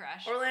celebrity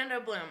crush?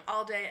 Orlando Bloom,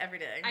 all day, every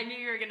day. I knew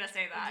you were gonna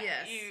say that.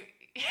 Yes.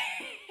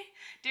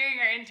 During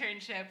our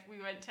internship, we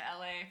went to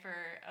LA for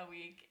a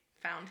week.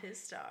 Found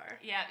his star.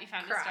 Yeah, you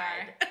found his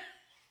star.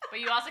 But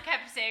you also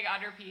kept saying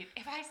on repeat,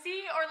 if I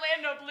see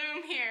Orlando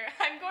Bloom here,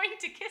 I'm going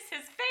to kiss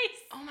his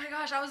face. Oh my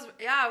gosh, I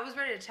was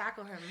ready to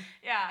tackle him.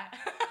 Yeah.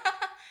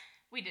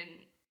 We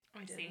didn't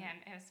see him.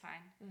 It was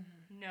fine.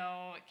 Mm-hmm.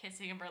 No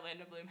kissing of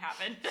Orlando Bloom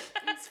happened.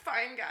 It's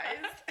fine,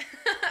 guys.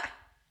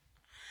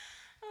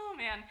 Oh,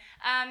 man.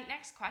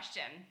 Next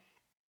question.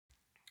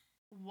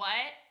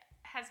 What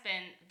has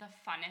been the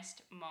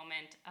funnest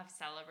moment of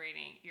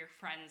celebrating your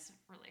friends'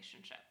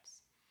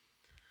 relationships?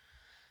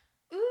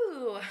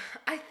 Ooh,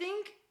 I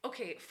think,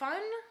 okay,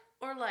 fun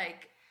or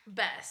like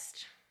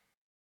best?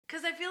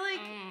 Because I feel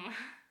like,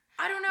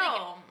 I don't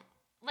know.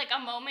 Like a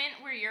moment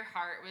where your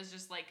heart was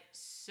just like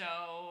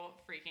so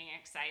freaking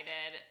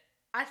excited.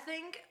 I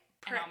think.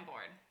 And on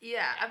board.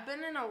 Yeah, I've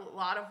been in a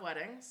lot of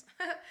weddings.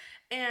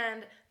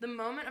 And the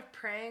moment of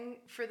praying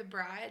for the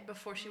bride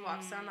before she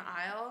walks down the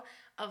aisle,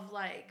 of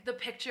like the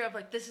picture of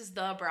like, this is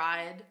the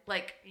bride.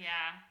 Like,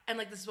 yeah. And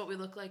like, this is what we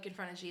look like in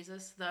front of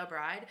Jesus, the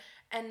bride.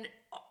 And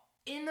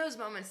in those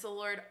moments, the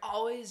Lord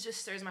always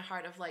just stirs my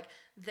heart of like,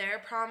 their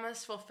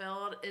promise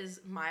fulfilled is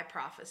my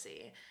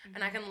prophecy. Mm-hmm.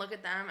 And I can look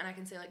at them and I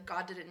can say like,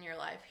 God did it in your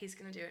life. He's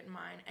going to do it in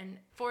mine. And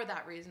for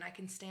that reason, I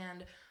can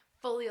stand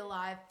fully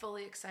alive,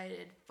 fully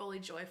excited, fully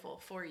joyful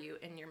for you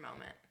in your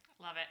moment.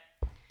 Love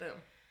it. Boom.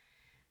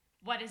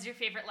 What is your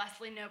favorite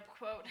Leslie Knope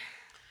quote?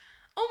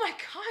 Oh my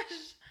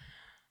gosh.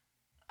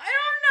 I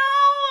don't know.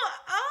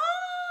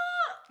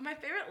 My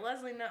favorite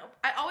Leslie Knope.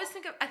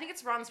 I think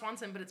it's Ron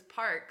Swanson, but it's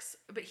Parks.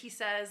 But he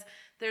says,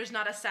 there's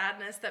not a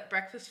sadness that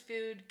breakfast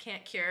food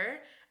can't cure.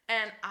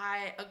 And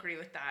I agree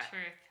with that.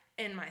 Truth.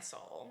 In my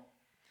soul.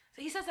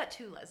 So he says that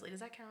too, Leslie.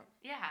 Does that count?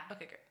 Yeah.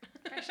 Okay,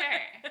 great. For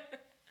sure.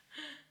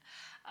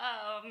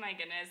 Oh my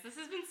goodness. This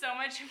has been so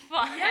much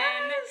fun.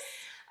 Yes.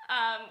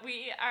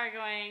 We are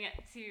going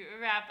to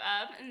wrap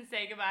up and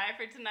say goodbye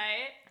for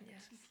tonight.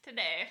 Yes.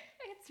 Today.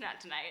 It's not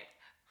tonight.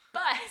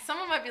 But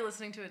someone might be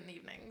listening to it in the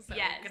evening. So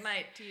yes. Good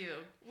night to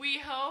you. We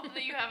hope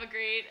that you have a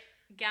great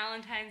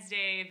Galentine's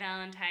Day,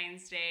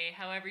 Valentine's Day,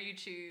 however you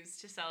choose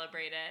to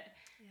celebrate it.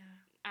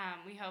 Yeah.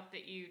 We hope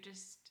that you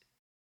just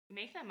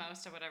make the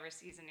most of whatever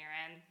season you're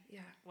in.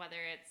 Yeah.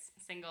 Whether it's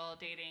single,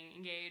 dating,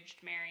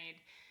 engaged,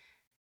 married,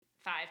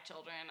 5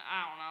 children.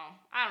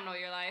 I don't know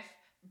your life.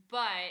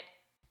 But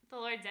the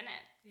Lord's in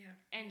it. Yeah.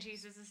 And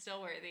Jesus is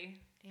still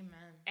worthy.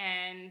 Amen.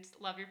 And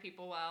love your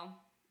people well.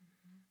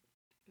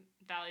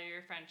 Value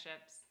your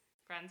friendships.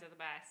 Friends are the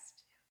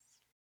best. Yes.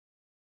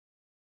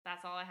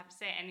 That's all I have to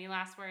say. Any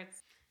last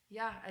words?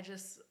 Yeah,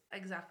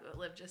 exactly what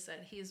Liv just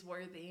said. He is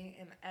worthy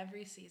in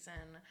every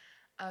season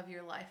of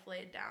your life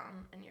laid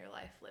down and your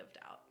life lived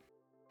out.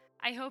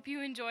 I hope you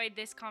enjoyed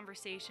this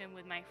conversation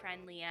with my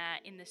friend Leah.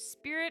 In the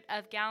spirit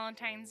of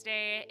Galentine's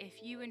Day,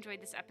 if you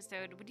enjoyed this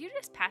episode, would you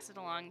just pass it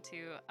along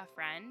to a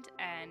friend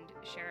and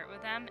share it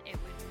with them? It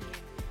would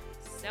mean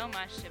so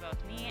much to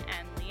both me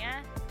and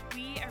Leah.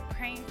 We are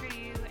praying for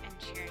you and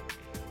cheering